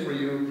stand in for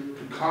you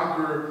to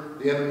conquer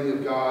the enemy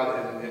of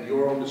God and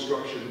your own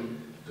destruction,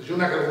 because you're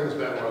not going to win this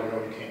battle on your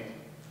own. You can't.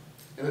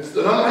 And it's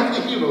an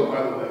unlikely hero,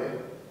 by the way.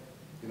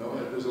 You know,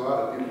 there's a lot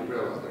of beautiful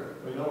parallels there.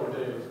 We know where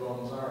David's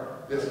bones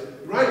are. Yes,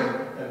 right.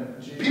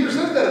 And Jesus, Peter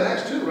says that in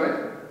Acts 2,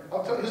 right?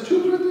 I'll tell you, his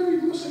tomb's right there. You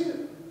can go see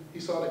it. He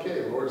saw saw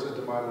decay. The Lord said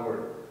to my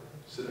Lord,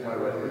 sit at my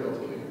right hand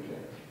until you.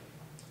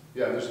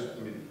 Yeah, again.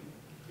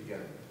 Did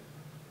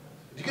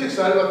you get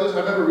excited about this? I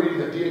remember reading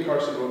that D.A.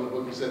 Carson wrote in the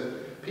book. He said,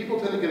 people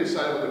tend to get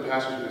excited about their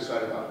pastors get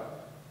excited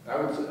about. I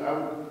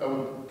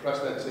would press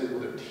that and say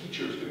what their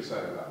teachers get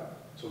excited about.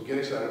 So get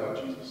excited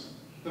about Jesus.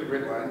 Isn't that a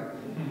great line?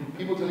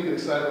 People tend to get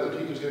excited about what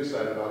their teachers get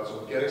excited about,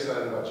 so get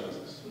excited about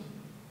Jesus.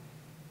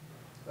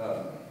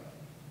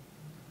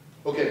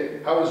 Okay,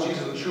 how was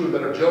Jesus a true and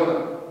better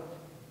Jonah?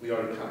 We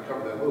already kind of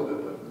covered that a little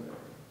bit, but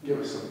give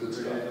us some good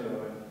stuff.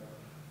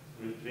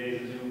 3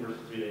 days in Zoom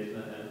versus 3 days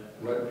in.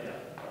 Right. Yeah,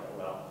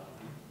 well.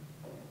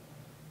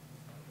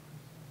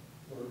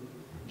 Or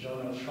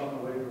Jonah shrunk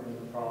away from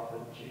the prophet,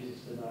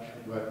 Jesus did not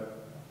shrink. Right.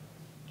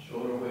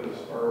 Jonah went as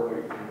far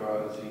away from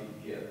God as he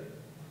could get.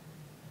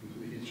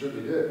 He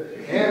certainly did.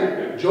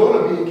 And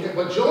Jonah being cast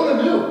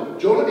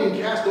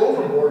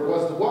overboard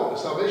was the what? The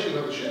salvation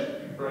of the ship.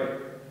 Right.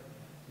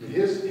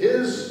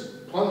 His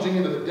plunging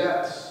into the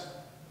depths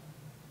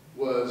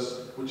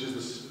was, which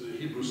is the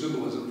Hebrew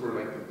symbolism for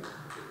like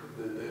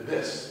the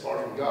abyss, far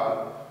from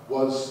God,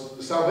 was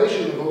the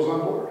salvation of those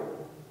on board.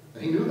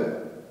 And he knew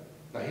that.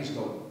 Now he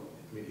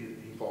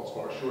falls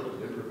far short of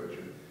the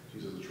imperfection.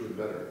 Jesus is true and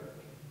better.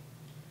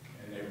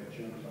 And they were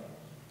Gentiles.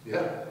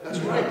 Yeah, that's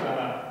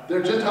right.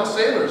 They're Gentile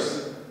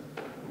sailors.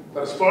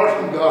 But as far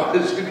from God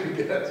as you can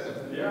get.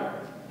 Yeah.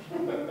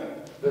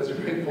 That's a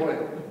great point.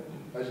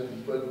 I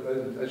should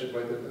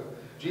write that down.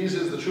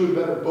 Jesus is the true and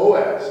better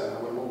Boaz. And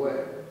I went, what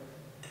way?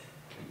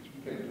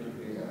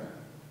 Yeah.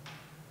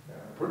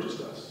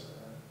 Purchased us.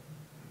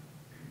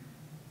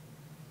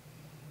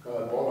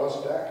 Bought us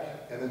back.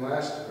 And then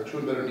last, our true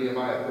and better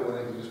Nehemiah. I think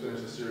we just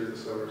finished the series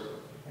this summer. So.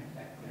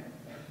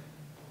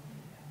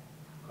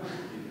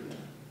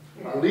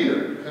 Our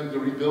leader comes to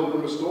rebuild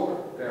and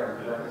restore.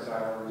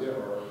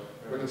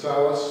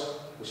 Reconcile us,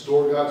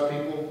 restore God's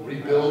people,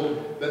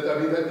 rebuild.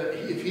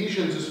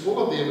 Ephesians is full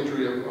of the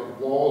imagery of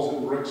walls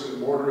and bricks and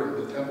mortar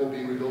and the temple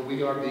being rebuilt.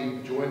 We are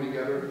being joined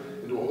together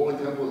into a holy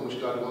temple in which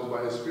God dwells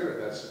by His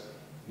Spirit. That's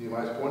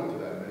Nehemiah's pointing to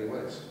that in many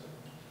ways.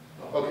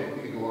 Okay,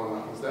 we can go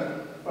on. What's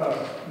that?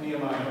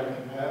 Nehemiah had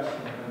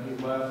compassion and he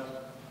left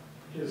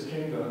his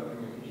kingdom.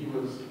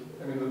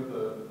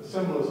 The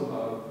symbolism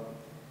of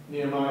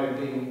Nehemiah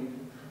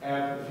being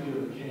at the feet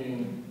of the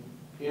king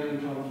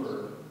in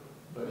comfort,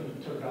 but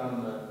he took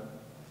on the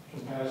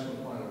compassion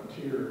point of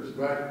tears,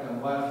 Right.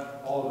 and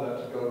left all of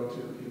that to go to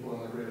the people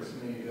in the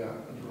greatest need, Yeah.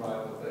 and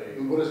provide what they.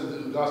 And what does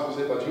the gospel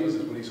say about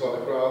Jesus? When he saw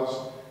the crowds,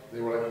 he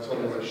saw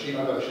them like sheep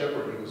without a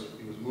shepherd.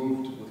 He was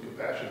moved with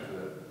compassion for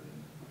them.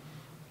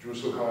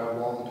 Jerusalem, how I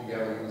long to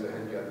gather you as a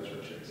hen gathers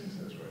her chicks.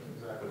 That's right.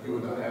 Exactly. But you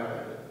would not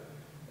have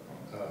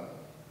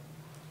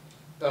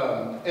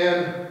that.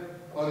 And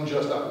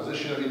unjust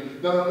opposition.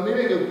 Now let me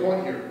make a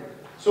point here.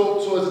 So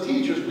as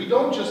teachers, we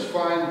don't just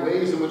find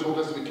ways in which Old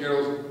Testament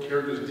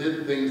characters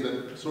did things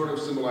that sort of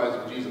symbolize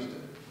what Jesus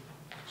did.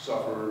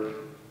 Suffered,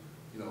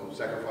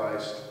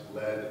 sacrificed,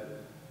 led.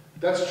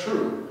 That's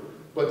true.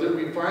 But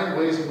we find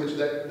ways in which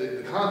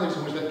the context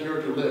in which that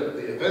character lived,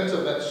 the events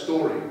of that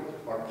story,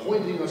 are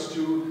pointing us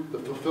to the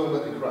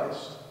fulfillment in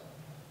Christ.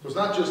 So it's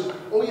not just,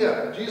 oh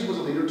yeah, Jesus was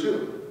a leader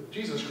too.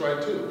 Jesus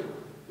cried too.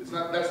 That's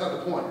not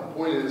the point. The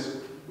point is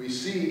we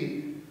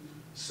see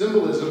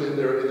symbolism in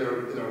their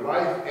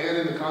life and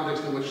in the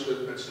context in which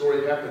that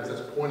story happens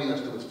that's pointing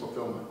us to its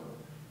fulfillment.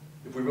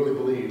 If we really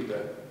believe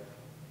that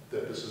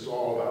this is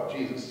all about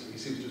Jesus, he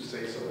seems to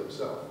say so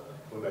himself,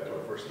 going back to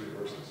our first 3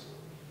 verses.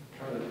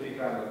 Trying to take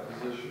on the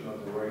position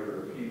of the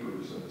writer of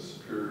Hebrews and the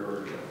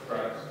superiority of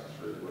Christ is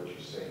really what you're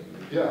saying.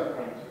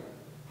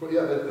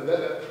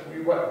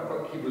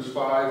 Hebrews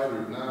 5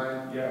 through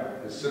 9.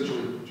 Yeah.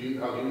 Essentially,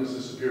 how Jesus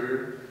is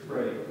superior.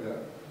 Right. Yeah.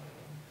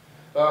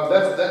 By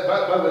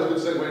the way,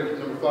 it's a good segue to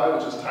number 5,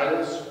 which is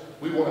titles.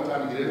 We won't have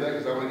time to get into that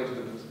because I want to get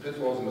to the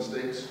pitfalls and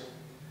mistakes.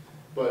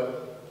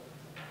 But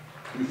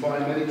you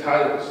find many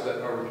titles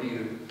that are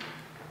repeated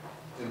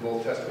in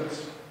both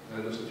Testaments,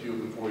 and I list a few of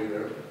them for you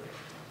there.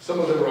 Some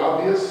of them are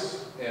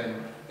obvious, and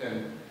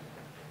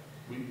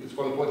it's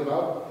fun to point them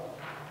out.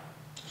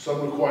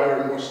 Some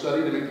require more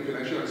study to make the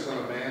connection, like Son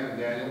of Man and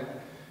Daniel.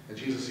 And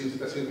Jesus seems to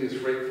be his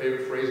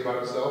favorite phrase about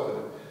himself, and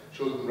it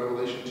shows in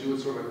Revelation 2.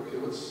 It's sort of like, okay,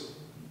 what does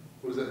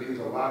that mean?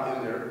 There's a lot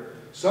in there.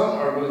 Some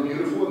are really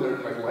beautiful, and they're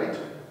like light.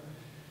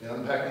 And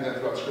unpacking that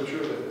throughout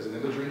Scripture as an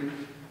imagery, and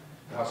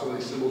how some of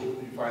these symbols,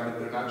 you find that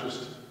they're not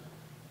just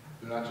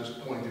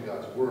pointing to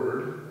God's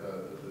Word,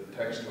 the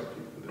text, but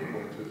they're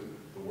pointing to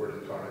the Word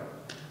incarnate.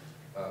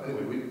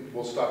 Anyway,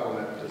 we'll stop on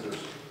that because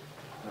there's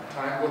not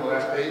time. Go to the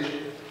last page.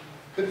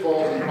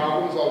 Pitfalls and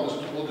problems.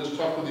 We'll just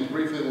talk through these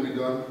briefly and we'll be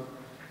done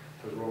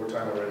because we're over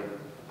time already.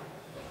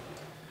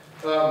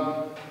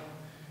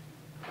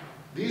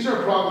 These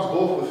are problems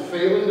both with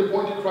failing to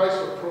point to Christ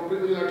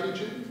appropriately in our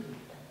teaching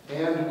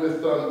and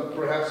with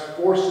perhaps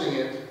forcing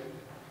it,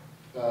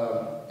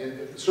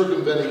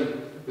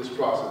 circumventing this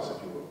process,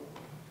 if you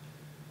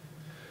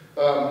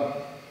will.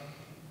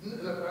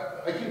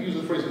 I keep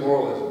using the phrase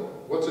moralism.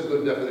 What's a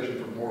good definition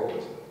for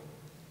moralism?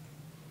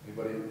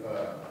 Anybody?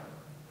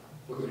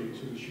 Goody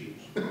two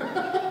shoes.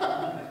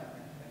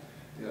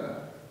 Yeah.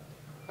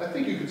 I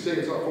think you could say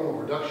it's a form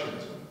of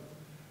reductionism.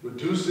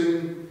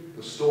 Reducing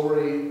the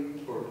story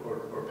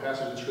or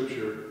passage in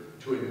Scripture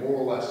to a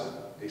moral lesson,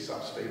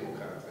 Aesop's fable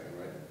kind of thing,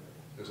 right?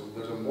 There's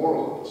a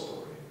moral of the story.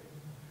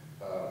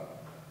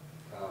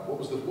 What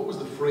was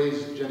the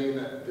phrase, Jenny, in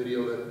that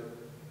video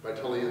by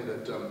Tullian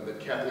that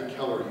Kathleen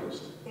Keller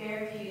used?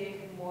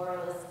 Therapeutic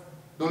moralist.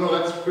 No,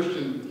 that's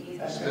Christian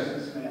That's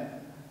Smith. Smith.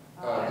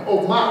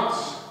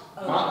 Mott's.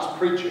 Mott's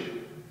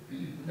preaching.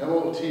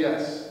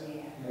 M-O-T-S.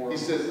 Yeah. He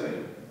says,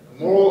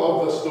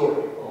 moral of the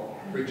story,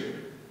 preaching.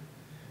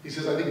 He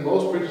says, I think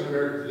most preachers in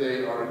America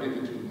today are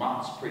addicted to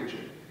Mott's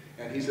preaching.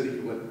 And he said, he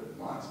went,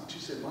 Mott's? Did she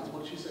say Mott's?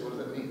 What did she say? What does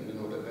that mean? I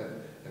didn't know what that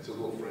meant. It's a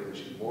little phrase.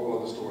 She's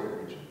moral of the story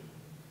preaching.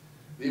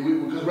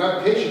 Because we're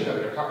application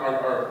heavy,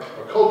 our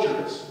culture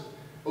is.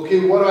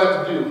 Okay, what do I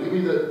have to do? Give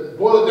me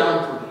boil it down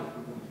for me.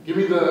 Give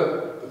me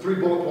the 3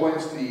 bullet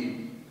points,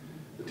 the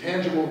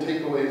tangible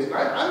takeaways. And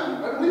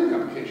I believe in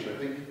application. I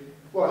think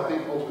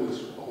ultimately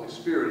the Holy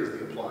Spirit is the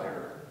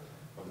applier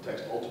of the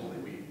text.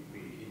 Ultimately,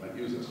 he might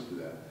use us to do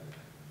that.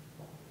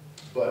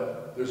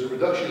 But there's a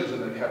reductionism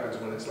that happens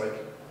when it's like,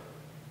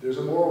 there's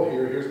a moral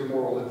here, here's the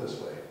moral, live this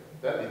way.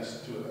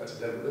 That's a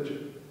dead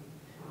religion.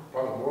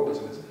 Problem with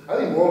moralism is, I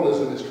think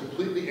moralism is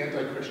completely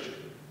anti-Christian,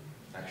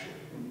 actually.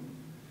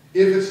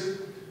 If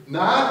it's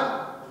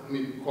not, let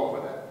me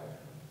qualify that.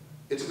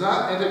 It's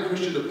not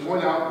anti-Christian to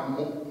point out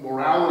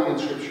morality in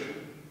Scripture,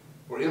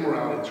 or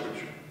immorality in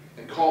Scripture,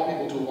 and call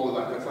people to a holy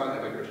life. That's not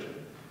anti-Christian.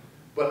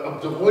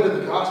 But devoid of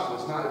the gospel,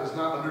 it's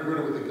not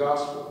undergirded with the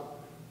gospel.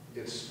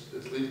 It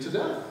leads to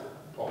death,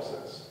 Paul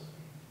says.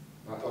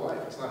 Not to life.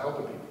 It's not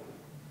helping people.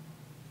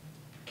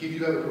 Keith,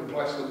 you have a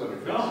perplexed look on your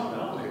face. No,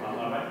 Okay.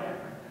 I'm right there.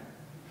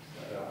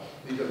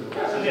 He doesn't. So,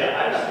 yeah,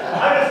 I'm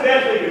just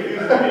naturally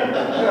confused with me.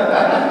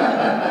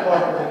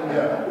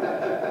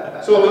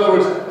 Yeah. So in other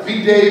words, be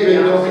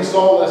David, don't be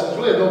Saul lessons.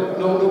 Really have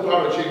no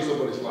power to change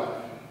somebody's life.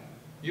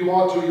 You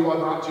want to, you want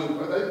not to.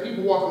 But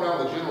people walk around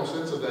with a general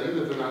sense of that, even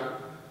if they're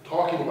not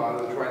talking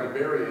about it or trying to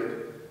bury it.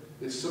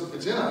 It's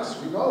in us.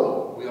 We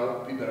know we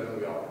ought to be better than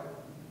we are.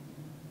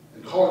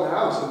 And calling that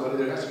out of somebody,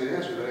 there has to be an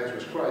answer. That answer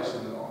is Christ,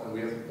 and we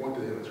have to point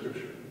to him in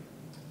Scripture.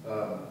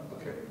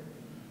 Okay.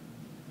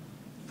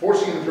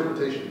 Forcing an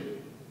interpretation.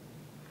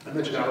 I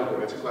mentioned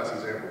allegory. That's a classic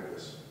example of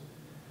this.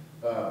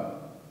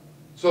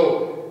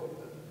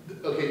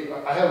 Okay,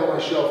 I have on my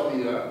shelf the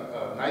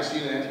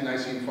Nicene and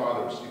Anti-Nicene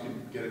Fathers. You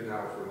can get it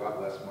now for a lot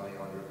less money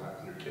on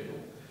your Kindle.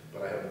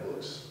 But I have the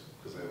books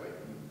because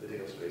they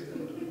take up space.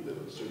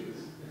 They're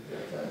studios.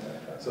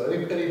 So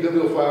any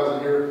bibliophiles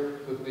in here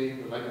with me,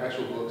 with my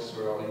actual books,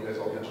 or all you guys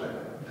all mentioned?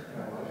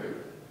 Okay.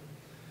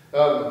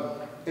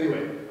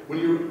 Anyway, I'm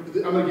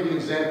going to give you an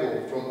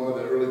example from one of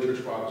the early church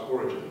fathers,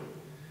 Origen,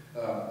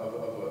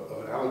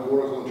 of an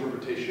allegorical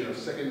interpretation of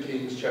 2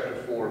 Kings chapter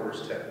 4,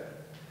 verse 10.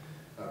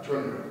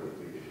 Turn there with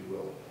me, if you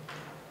will.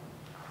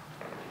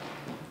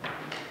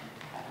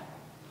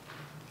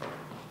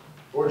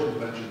 Origen's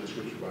mentioned in the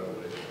Scripture, by the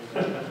way.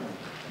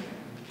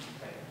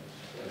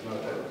 That's not a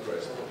type of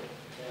Christ.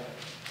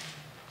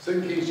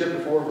 2 Kings chapter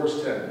 4,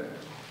 verse 10.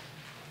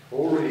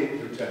 We'll read 8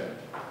 through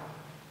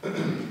 10.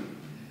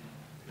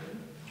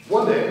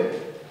 One day,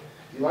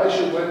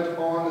 Elisha went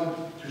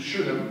on to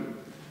Shunem,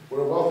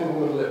 where a wealthy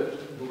woman lived,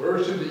 who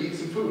urged him to eat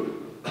some food.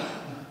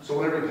 So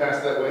whenever he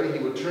passed that way,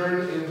 he would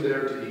turn in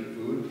there to eat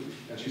food.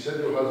 And she said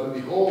to her husband,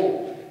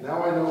 Behold,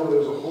 now I know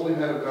there is a holy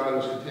man of God who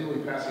is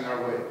continually passing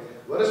our way.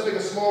 Let us make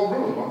a small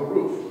room on the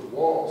roof with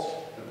walls,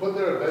 and put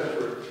there a bed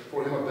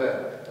for him, a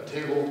bed, a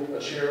table, a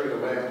chair, and a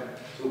lamp,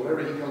 so that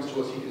whenever he comes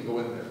to us, he can go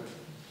in there.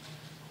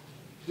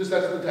 Just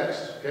that's the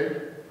text,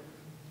 okay?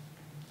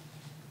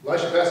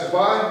 Elisha passes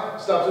by,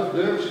 stops in for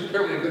dinner. She's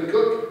apparently a good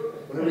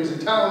cook. Whenever he's in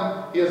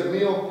town, he has a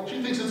meal.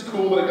 She thinks it's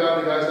cool that a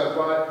godly guy stopped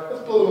by.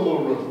 Let's build him a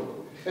little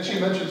room. And she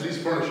mentions these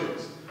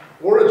furnishings.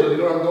 Origen, you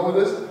know where I'm going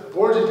with this?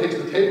 Origen takes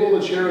the table,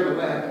 the chair, and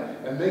the lamp,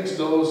 and makes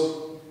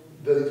those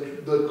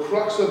the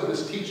crux of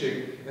this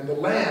teaching. And the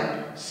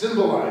lamp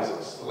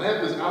symbolizes. The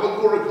lamp is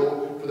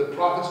allegorical for the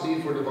prophet's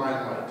need for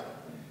divine light.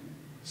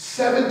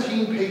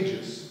 17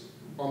 pages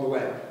on the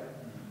lamp.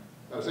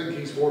 That's in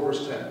Kings 4,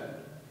 verse 10.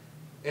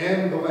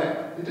 And the lamp.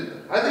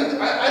 I think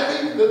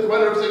that the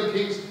writer of 2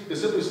 Kings is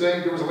simply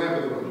saying there was a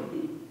lamp in the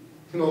room.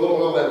 You know, a little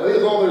oil lamp.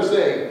 That's all they're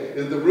saying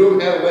is the room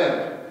had a lamp.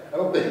 I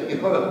don't think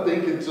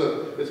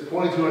it's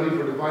pointing to a need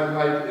for divine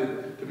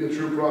light to be a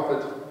true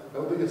prophet. I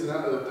don't think it's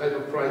not a type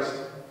of Christ.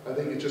 I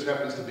think it just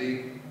happens to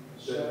be.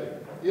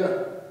 Yeah.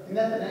 Isn't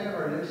that the name of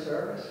our new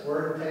service?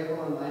 Word,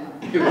 table, and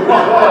lamp?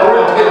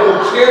 Word,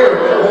 table, chair.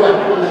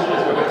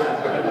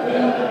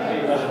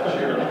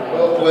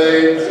 Well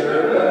played, sir.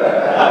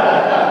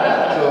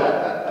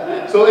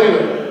 So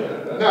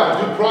anyway, now,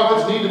 do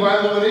prophets need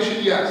divine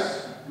illumination?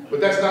 Yes.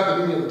 But that's not the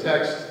meaning of the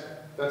text.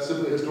 That's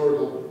simply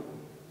historical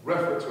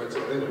reference, right?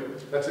 So anyway,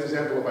 that's an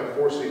example of by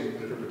forcing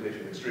an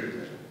interpretation, extreme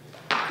example.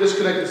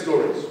 Disconnected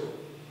stories.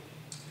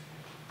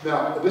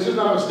 Now, this is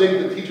not a mistake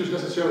that teachers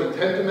necessarily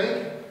tend to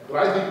make, but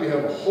I think we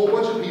have a whole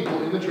bunch of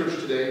people in the church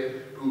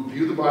today who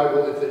view the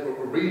Bible, if they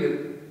or read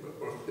it,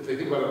 or if they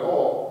think about it at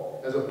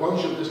all, as a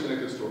bunch of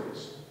disconnected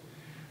stories.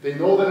 They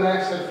know that an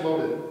axe had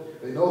floated.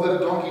 They know that a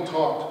donkey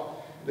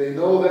talked. They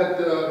know that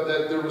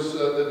there was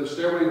the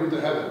stairway went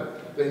to heaven.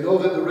 They know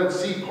that the Red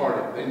Sea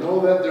parted. They know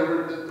that there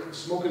were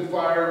smoke and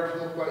fire,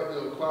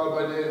 cloud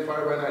by day and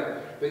fire by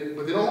night.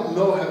 But they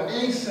don't have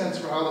any sense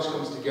for how this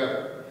comes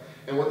together.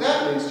 And what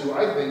that leads to,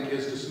 I think,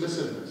 is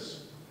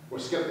dismissiveness or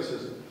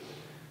skepticism.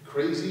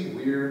 Crazy,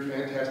 weird,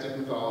 fantastic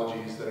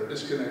mythologies that are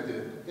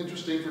disconnected,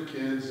 interesting for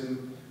kids,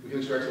 and we can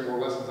extract some more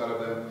lessons out of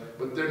them,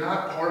 but they're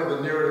not part of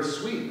the narrative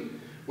suite.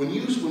 When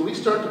we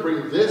start to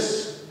bring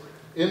this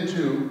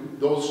into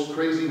those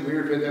crazy,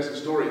 weird, fantastic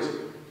stories,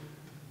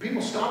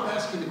 people stop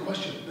asking the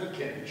question, that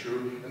can't be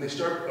true, and they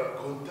start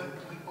going,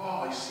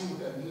 oh, I see what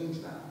that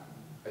means now.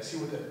 I see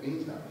what that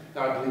means now.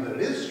 Now, I believe that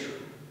it is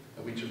true,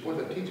 and we should point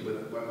that teaching,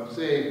 but I'm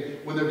saying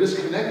when they're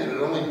disconnected, it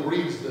only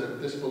breeds the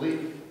disbelief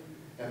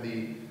and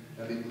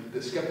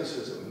the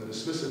skepticism and the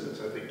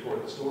dismissiveness, I think,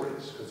 toward the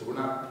stories, because we're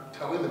not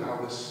telling them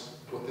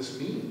what this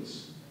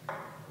means.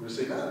 We're just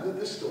saying, no,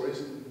 this story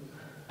is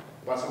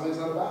about something it's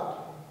not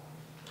about.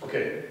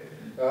 Okay,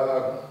 I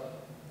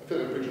feel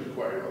like I'm preaching to the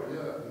choir.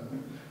 Yeah.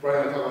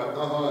 Brian and I talk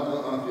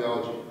about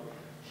theology.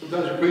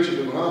 Sometimes you're preaching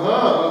to them,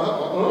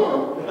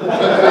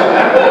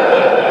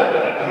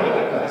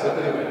 So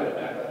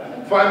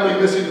anyway,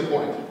 finally missing the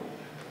point.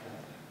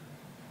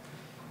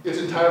 It's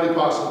entirely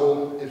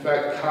possible, in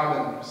fact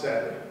common,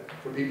 sadly,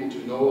 for people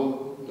to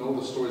know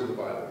the stories of the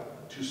Bible,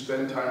 to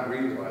spend time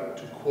reading the Bible,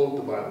 to quote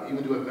the Bible,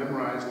 even to have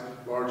memorized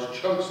large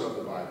chunks of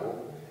the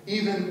Bible,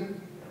 even,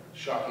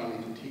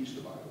 shockingly, to teach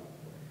the Bible,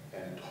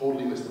 and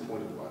totally miss the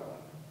point of the Bible.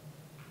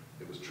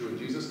 It was true in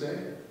Jesus'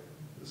 day.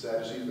 The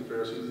Sadducees, the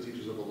Pharisees, the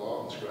teachers of the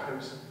law, and the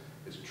scribes.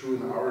 It's true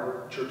in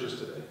our churches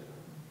today.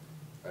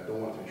 I don't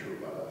want it to be true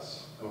about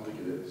us. I don't think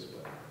it is,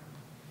 but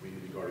we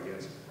need to guard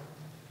against it.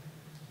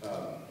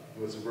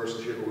 There's some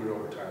verses here, but we're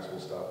over time, so we'll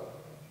stop.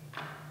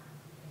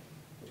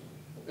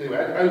 Anyway,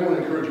 I want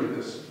to encourage you with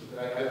this.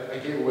 I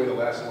gave away the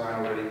last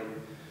line already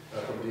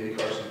from D.A.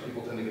 Carson.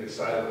 People tend to get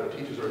excited, their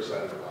teachers are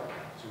excited about it.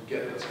 So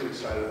let's get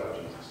excited about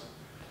Jesus.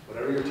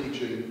 Whatever you're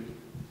teaching,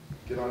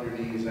 get on your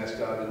knees and ask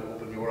God to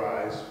open your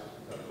eyes.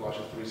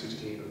 Colossians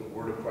 3:16, that the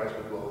word of Christ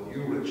would dwell in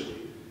you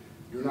richly.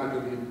 You're not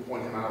going to be able to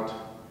point him out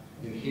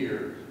in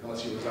here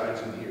unless he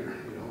resides in here,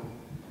 you know.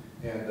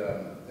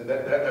 And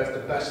that's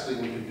the best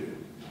thing we can do.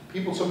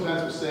 People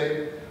sometimes will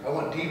say, I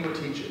want deeper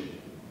teaching.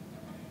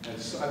 And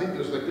so I think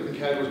there's like different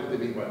categories of what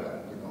they mean by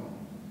that, you know.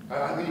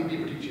 I need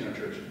deeper teaching in our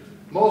church.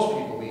 Most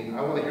people mean,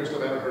 I want to hear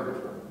stuff I haven't heard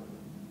before.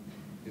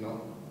 You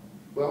know?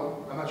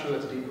 Well, I'm not sure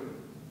that's deeper.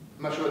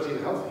 I'm not sure that's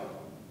even healthy.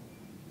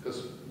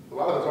 Because a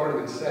lot of it's already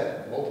been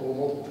said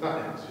multiple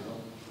times,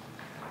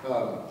 you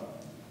know.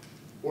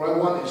 Or I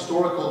want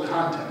historical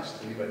context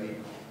to be by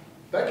deeper.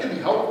 That can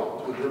be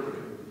helpful to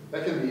interpreting.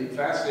 That can be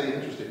fascinating,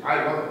 interesting.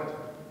 I love it.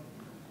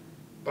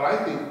 But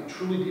I think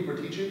truly deeper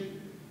teaching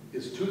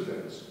is two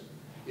things.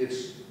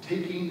 It's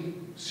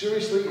taking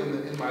seriously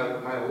in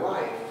my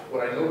life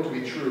what I know to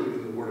be true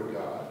in the Word of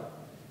God,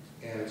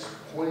 and it's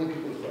pointing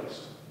people to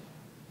Christ.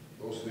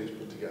 Those things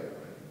put together,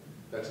 right?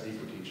 That's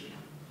deeper teaching.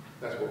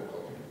 That's what we're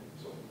calling it.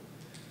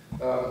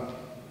 So,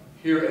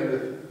 here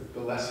endeth the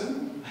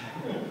lesson.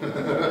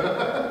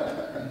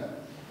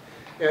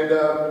 And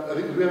I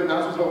think we have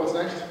announcements about what's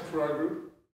next for our group.